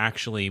is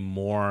actually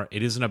more,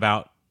 it isn't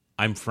about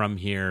I'm from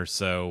here,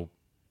 so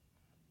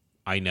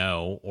I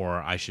know,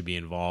 or I should be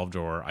involved,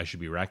 or I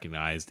should be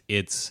recognized.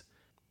 It's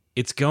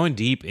going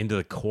deep into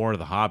the core of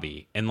the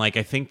hobby. And like,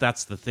 I think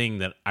that's the thing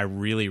that I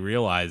really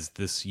realized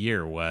this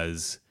year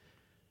was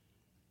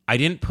I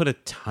didn't put a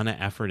ton of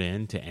effort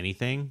into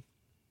anything,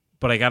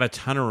 but I got a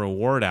ton of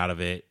reward out of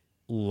it,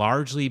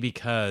 largely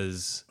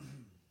because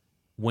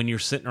when you're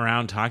sitting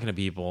around talking to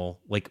people,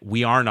 like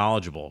we are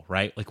knowledgeable,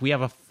 right? Like we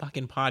have a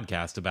fucking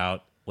podcast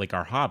about like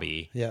our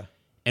hobby. Yeah.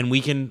 And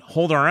we can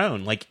hold our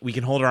own. Like we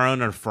can hold our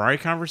own at a Ferrari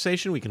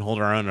conversation. We can hold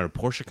our own at a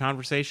Porsche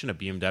conversation, a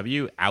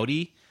BMW,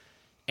 Audi,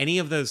 any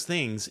of those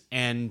things.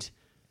 And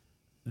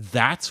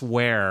that's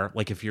where,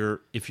 like, if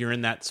you're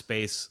in that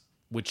space,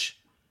 which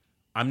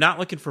I'm not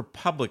looking for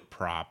public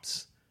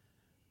props,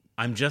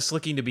 I'm just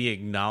looking to be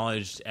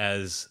acknowledged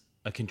as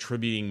a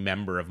contributing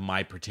member of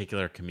my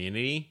particular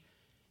community.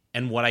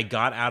 And what I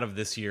got out of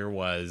this year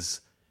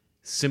was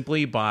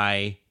simply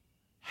by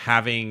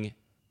having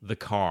the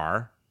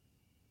car,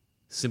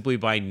 simply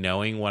by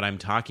knowing what I'm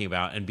talking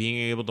about and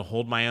being able to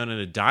hold my own in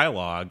a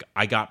dialogue,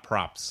 I got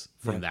props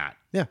from that.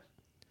 Yeah,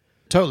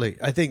 totally.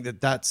 I think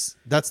that's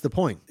the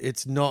point.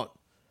 It's not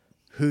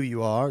who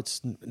you are.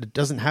 It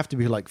doesn't have to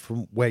be like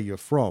from where you're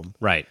from.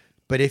 Right.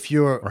 But if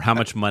you're... Or how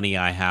much money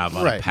I have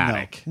on a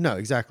paddock. No,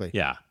 exactly.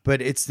 Yeah.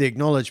 But it's the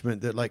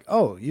acknowledgement that like,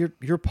 oh,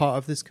 you're part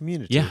of this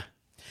community. Yeah.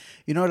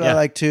 You know what I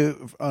like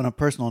too, on a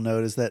personal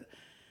note, is that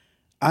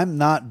I'm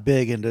not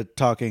big into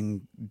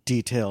talking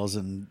details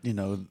and,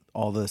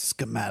 all the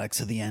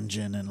schematics of the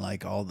engine and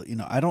like all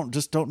the, I don't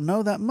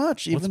know that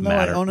much, even though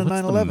I own a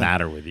 911. What's the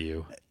matter with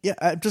you? Yeah,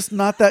 I'm just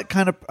not that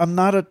kind of, I'm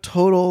not a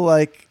total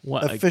like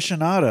What?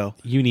 aficionado.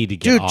 You need to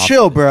get Dude, off.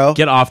 chill, bro.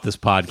 Get off this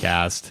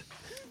podcast.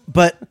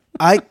 But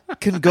I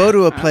can go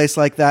to a place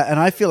like that and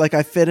I feel like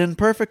I fit in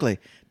perfectly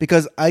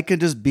because I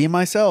can just be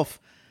myself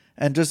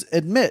and just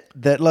admit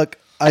that, look,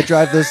 I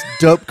drive this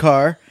dope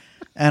car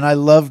and I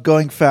love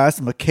going fast.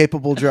 I'm a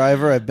capable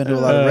driver. I've been to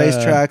a lot of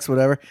racetracks,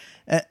 whatever.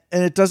 And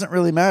it doesn't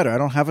really matter. I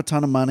don't have a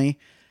ton of money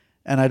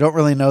and I don't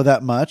really know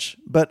that much,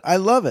 but I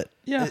love it.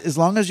 Yeah. As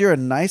long as you're a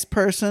nice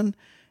person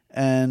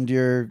and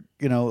you're,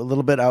 a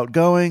little bit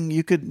outgoing,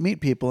 you could meet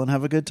people and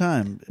have a good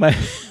time. My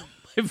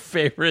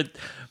favorite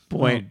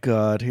point. Oh,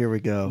 God, here we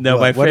go. No,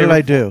 what did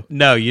I do?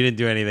 No, you didn't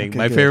do anything. Okay,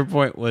 my good. favorite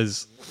point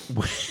was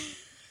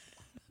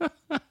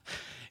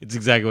it's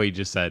exactly what you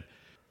just said.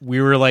 We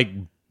were like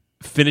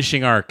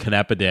finishing our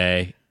Canepa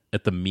day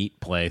at the meat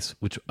place,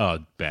 which,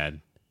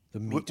 bad. The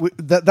meat.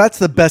 That's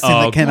the best thing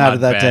that came out of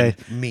that Ben. day.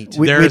 Meat.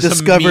 We There's a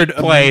discovered meat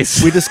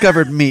place. We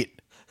discovered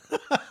meat.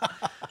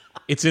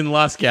 It's in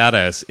Los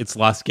Gatos. It's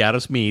Los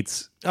Gatos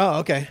Meats, Oh,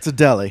 okay. It's a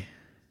deli.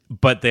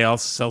 but they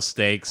also sell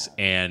steaks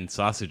and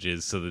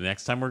sausages. So the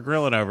next time we're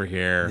grilling over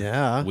here,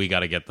 Yeah. we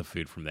got to get the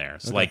food from there.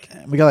 So like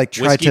We got like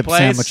Whiskey tri-tip place,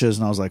 sandwiches,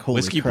 and I was like, "Holy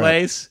whiskey crap!"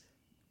 place,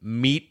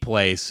 meat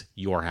place,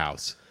 your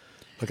house.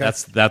 Okay.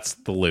 That's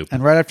the loop.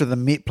 And right after the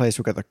meat place,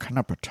 we got the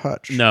Canepa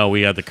Touch. No,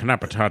 we had the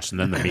Canepa Touch and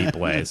then the meat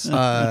place.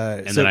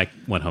 And then I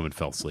went home and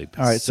fell asleep.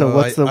 All right. So,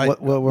 what's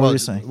what were you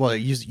saying? Well,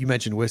 you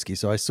mentioned whiskey,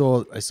 so I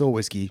saw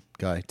whiskey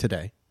guy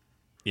today.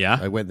 Yeah.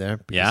 I went there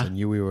because Yeah? I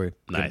knew we were going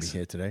to Nice. be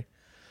here today,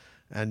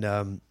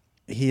 and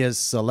he has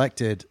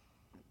selected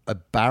a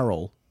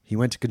barrel. He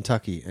went to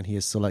Kentucky and he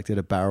has selected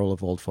a barrel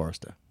of Old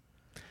Forester.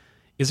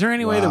 Is there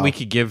any way that Wow. we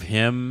could give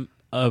him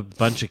a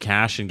bunch of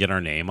cash and get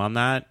our name on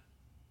that?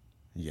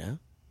 Yeah.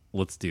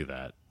 Let's do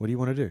that. What do you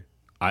want to do?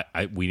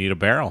 We need a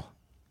barrel.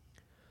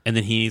 And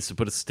then he needs to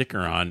put a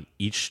sticker on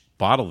each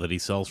bottle that he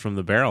sells from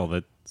the barrel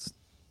that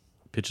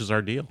pitches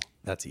our deal.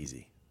 That's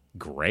easy.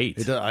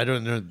 Great. I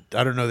don't know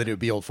that it would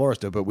be Old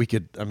Forester, but we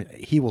could. I mean,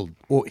 he will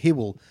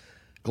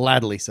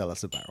gladly sell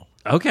us a barrel.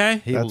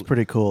 Okay. That's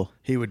pretty cool.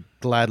 He would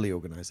gladly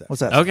organize that. What's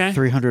that? Okay.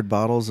 300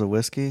 bottles of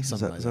whiskey? Is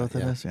Something that, like is that what that,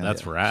 that yeah. is? Yeah.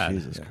 That's rad.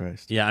 Jesus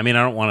Christ. Yeah, I mean,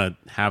 I don't want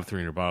to have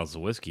 300 bottles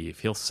of whiskey.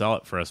 If he'll sell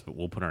it for us, but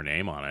we'll put our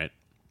name on it.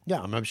 Yeah,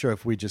 I'm sure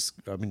if we just,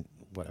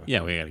 whatever.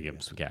 Yeah, we got to give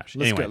him some cash.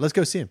 Let's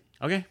go see him.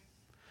 Okay.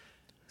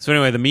 So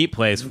anyway, the meat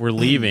place, we're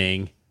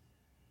leaving.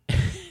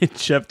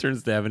 Jeff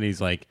turns to Evan. He's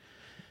like,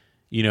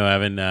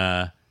 Evan,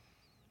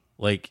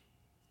 like,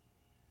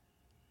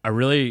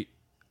 I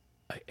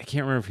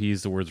can't remember if he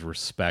used the words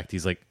respect.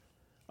 He's like,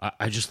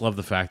 I just love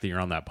the fact that you're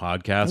on that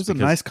podcast. That was a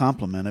nice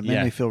compliment. It made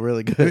Yeah. me feel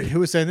really good.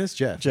 Who was saying this?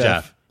 Jeff.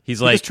 Jeff. He's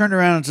He like, just turned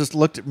around and just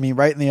looked at me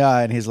right in the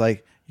eye, and he's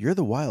like, "You're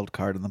the wild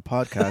card in the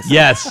podcast."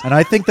 yes. And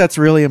I think that's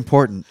really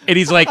important. And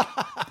he's like,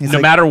 no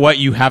like- matter what,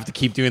 you have to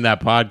keep doing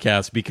that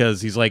podcast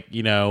because he's like,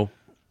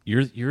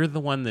 you're the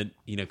one that,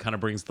 kind of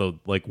brings the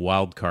like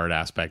wild card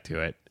aspect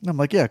to it. And I'm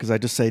like, yeah, because I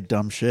just say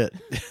dumb shit.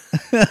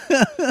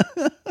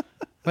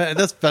 Man,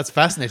 that's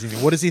fascinating.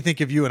 What does he think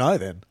of you and I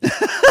then?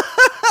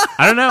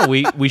 I don't know.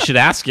 We should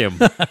ask him.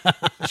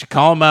 We should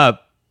call him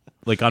up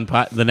like on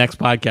the next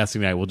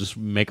podcasting night. We'll just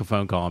make a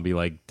phone call and be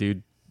like,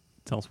 dude,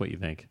 tell us what you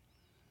think.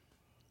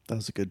 That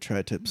was a good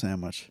tri-tip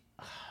sandwich.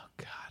 Oh,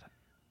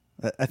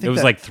 God. I think It was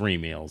that- like 3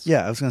 meals.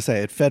 Yeah, I was going to say,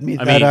 it fed me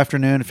I that mean,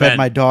 afternoon. It fed Ben,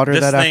 my daughter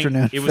this that thing,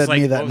 afternoon. It It was fed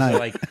like, me that what was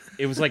night.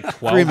 it was like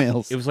 12 3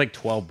 meals. It was like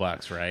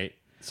 $12, right?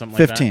 Something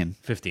like 15. that.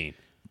 15.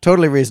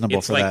 Totally reasonable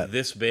It's for like that.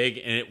 this big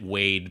and it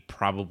weighed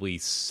probably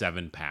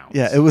 7 pounds.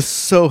 Yeah, it was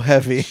so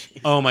heavy.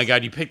 Oh my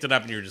God, you picked it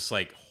up and you're just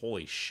like,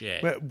 holy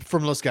shit. Wait,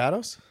 from Los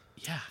Gatos?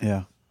 Yeah.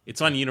 Yeah. It's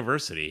on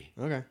University.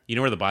 Okay. You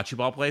know where the bocce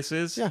ball place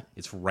is? Yeah.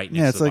 It's right next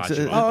Yeah, it's to the like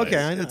bocce ball Oh, place.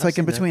 okay. I know. it's I've like in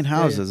seen that. between Yeah, yeah.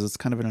 houses. It's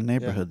kind of in a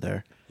neighborhood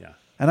there. Yeah.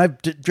 And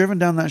I've driven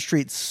down that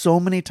street so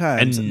many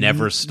times And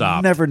never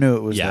stopped. Never knew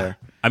it was Yeah. there.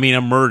 I mean,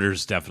 a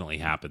murder's definitely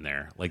happened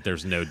there. Like,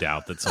 there's no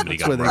doubt that somebody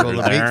That's got where they murdered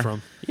roll the meat there.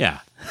 from. Yeah.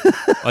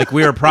 Like,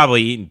 we were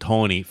probably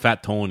eating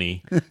Fat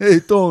Tony. Hey,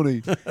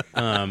 Tony.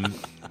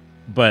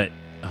 But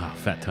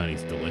Fat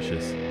Tony's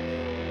delicious.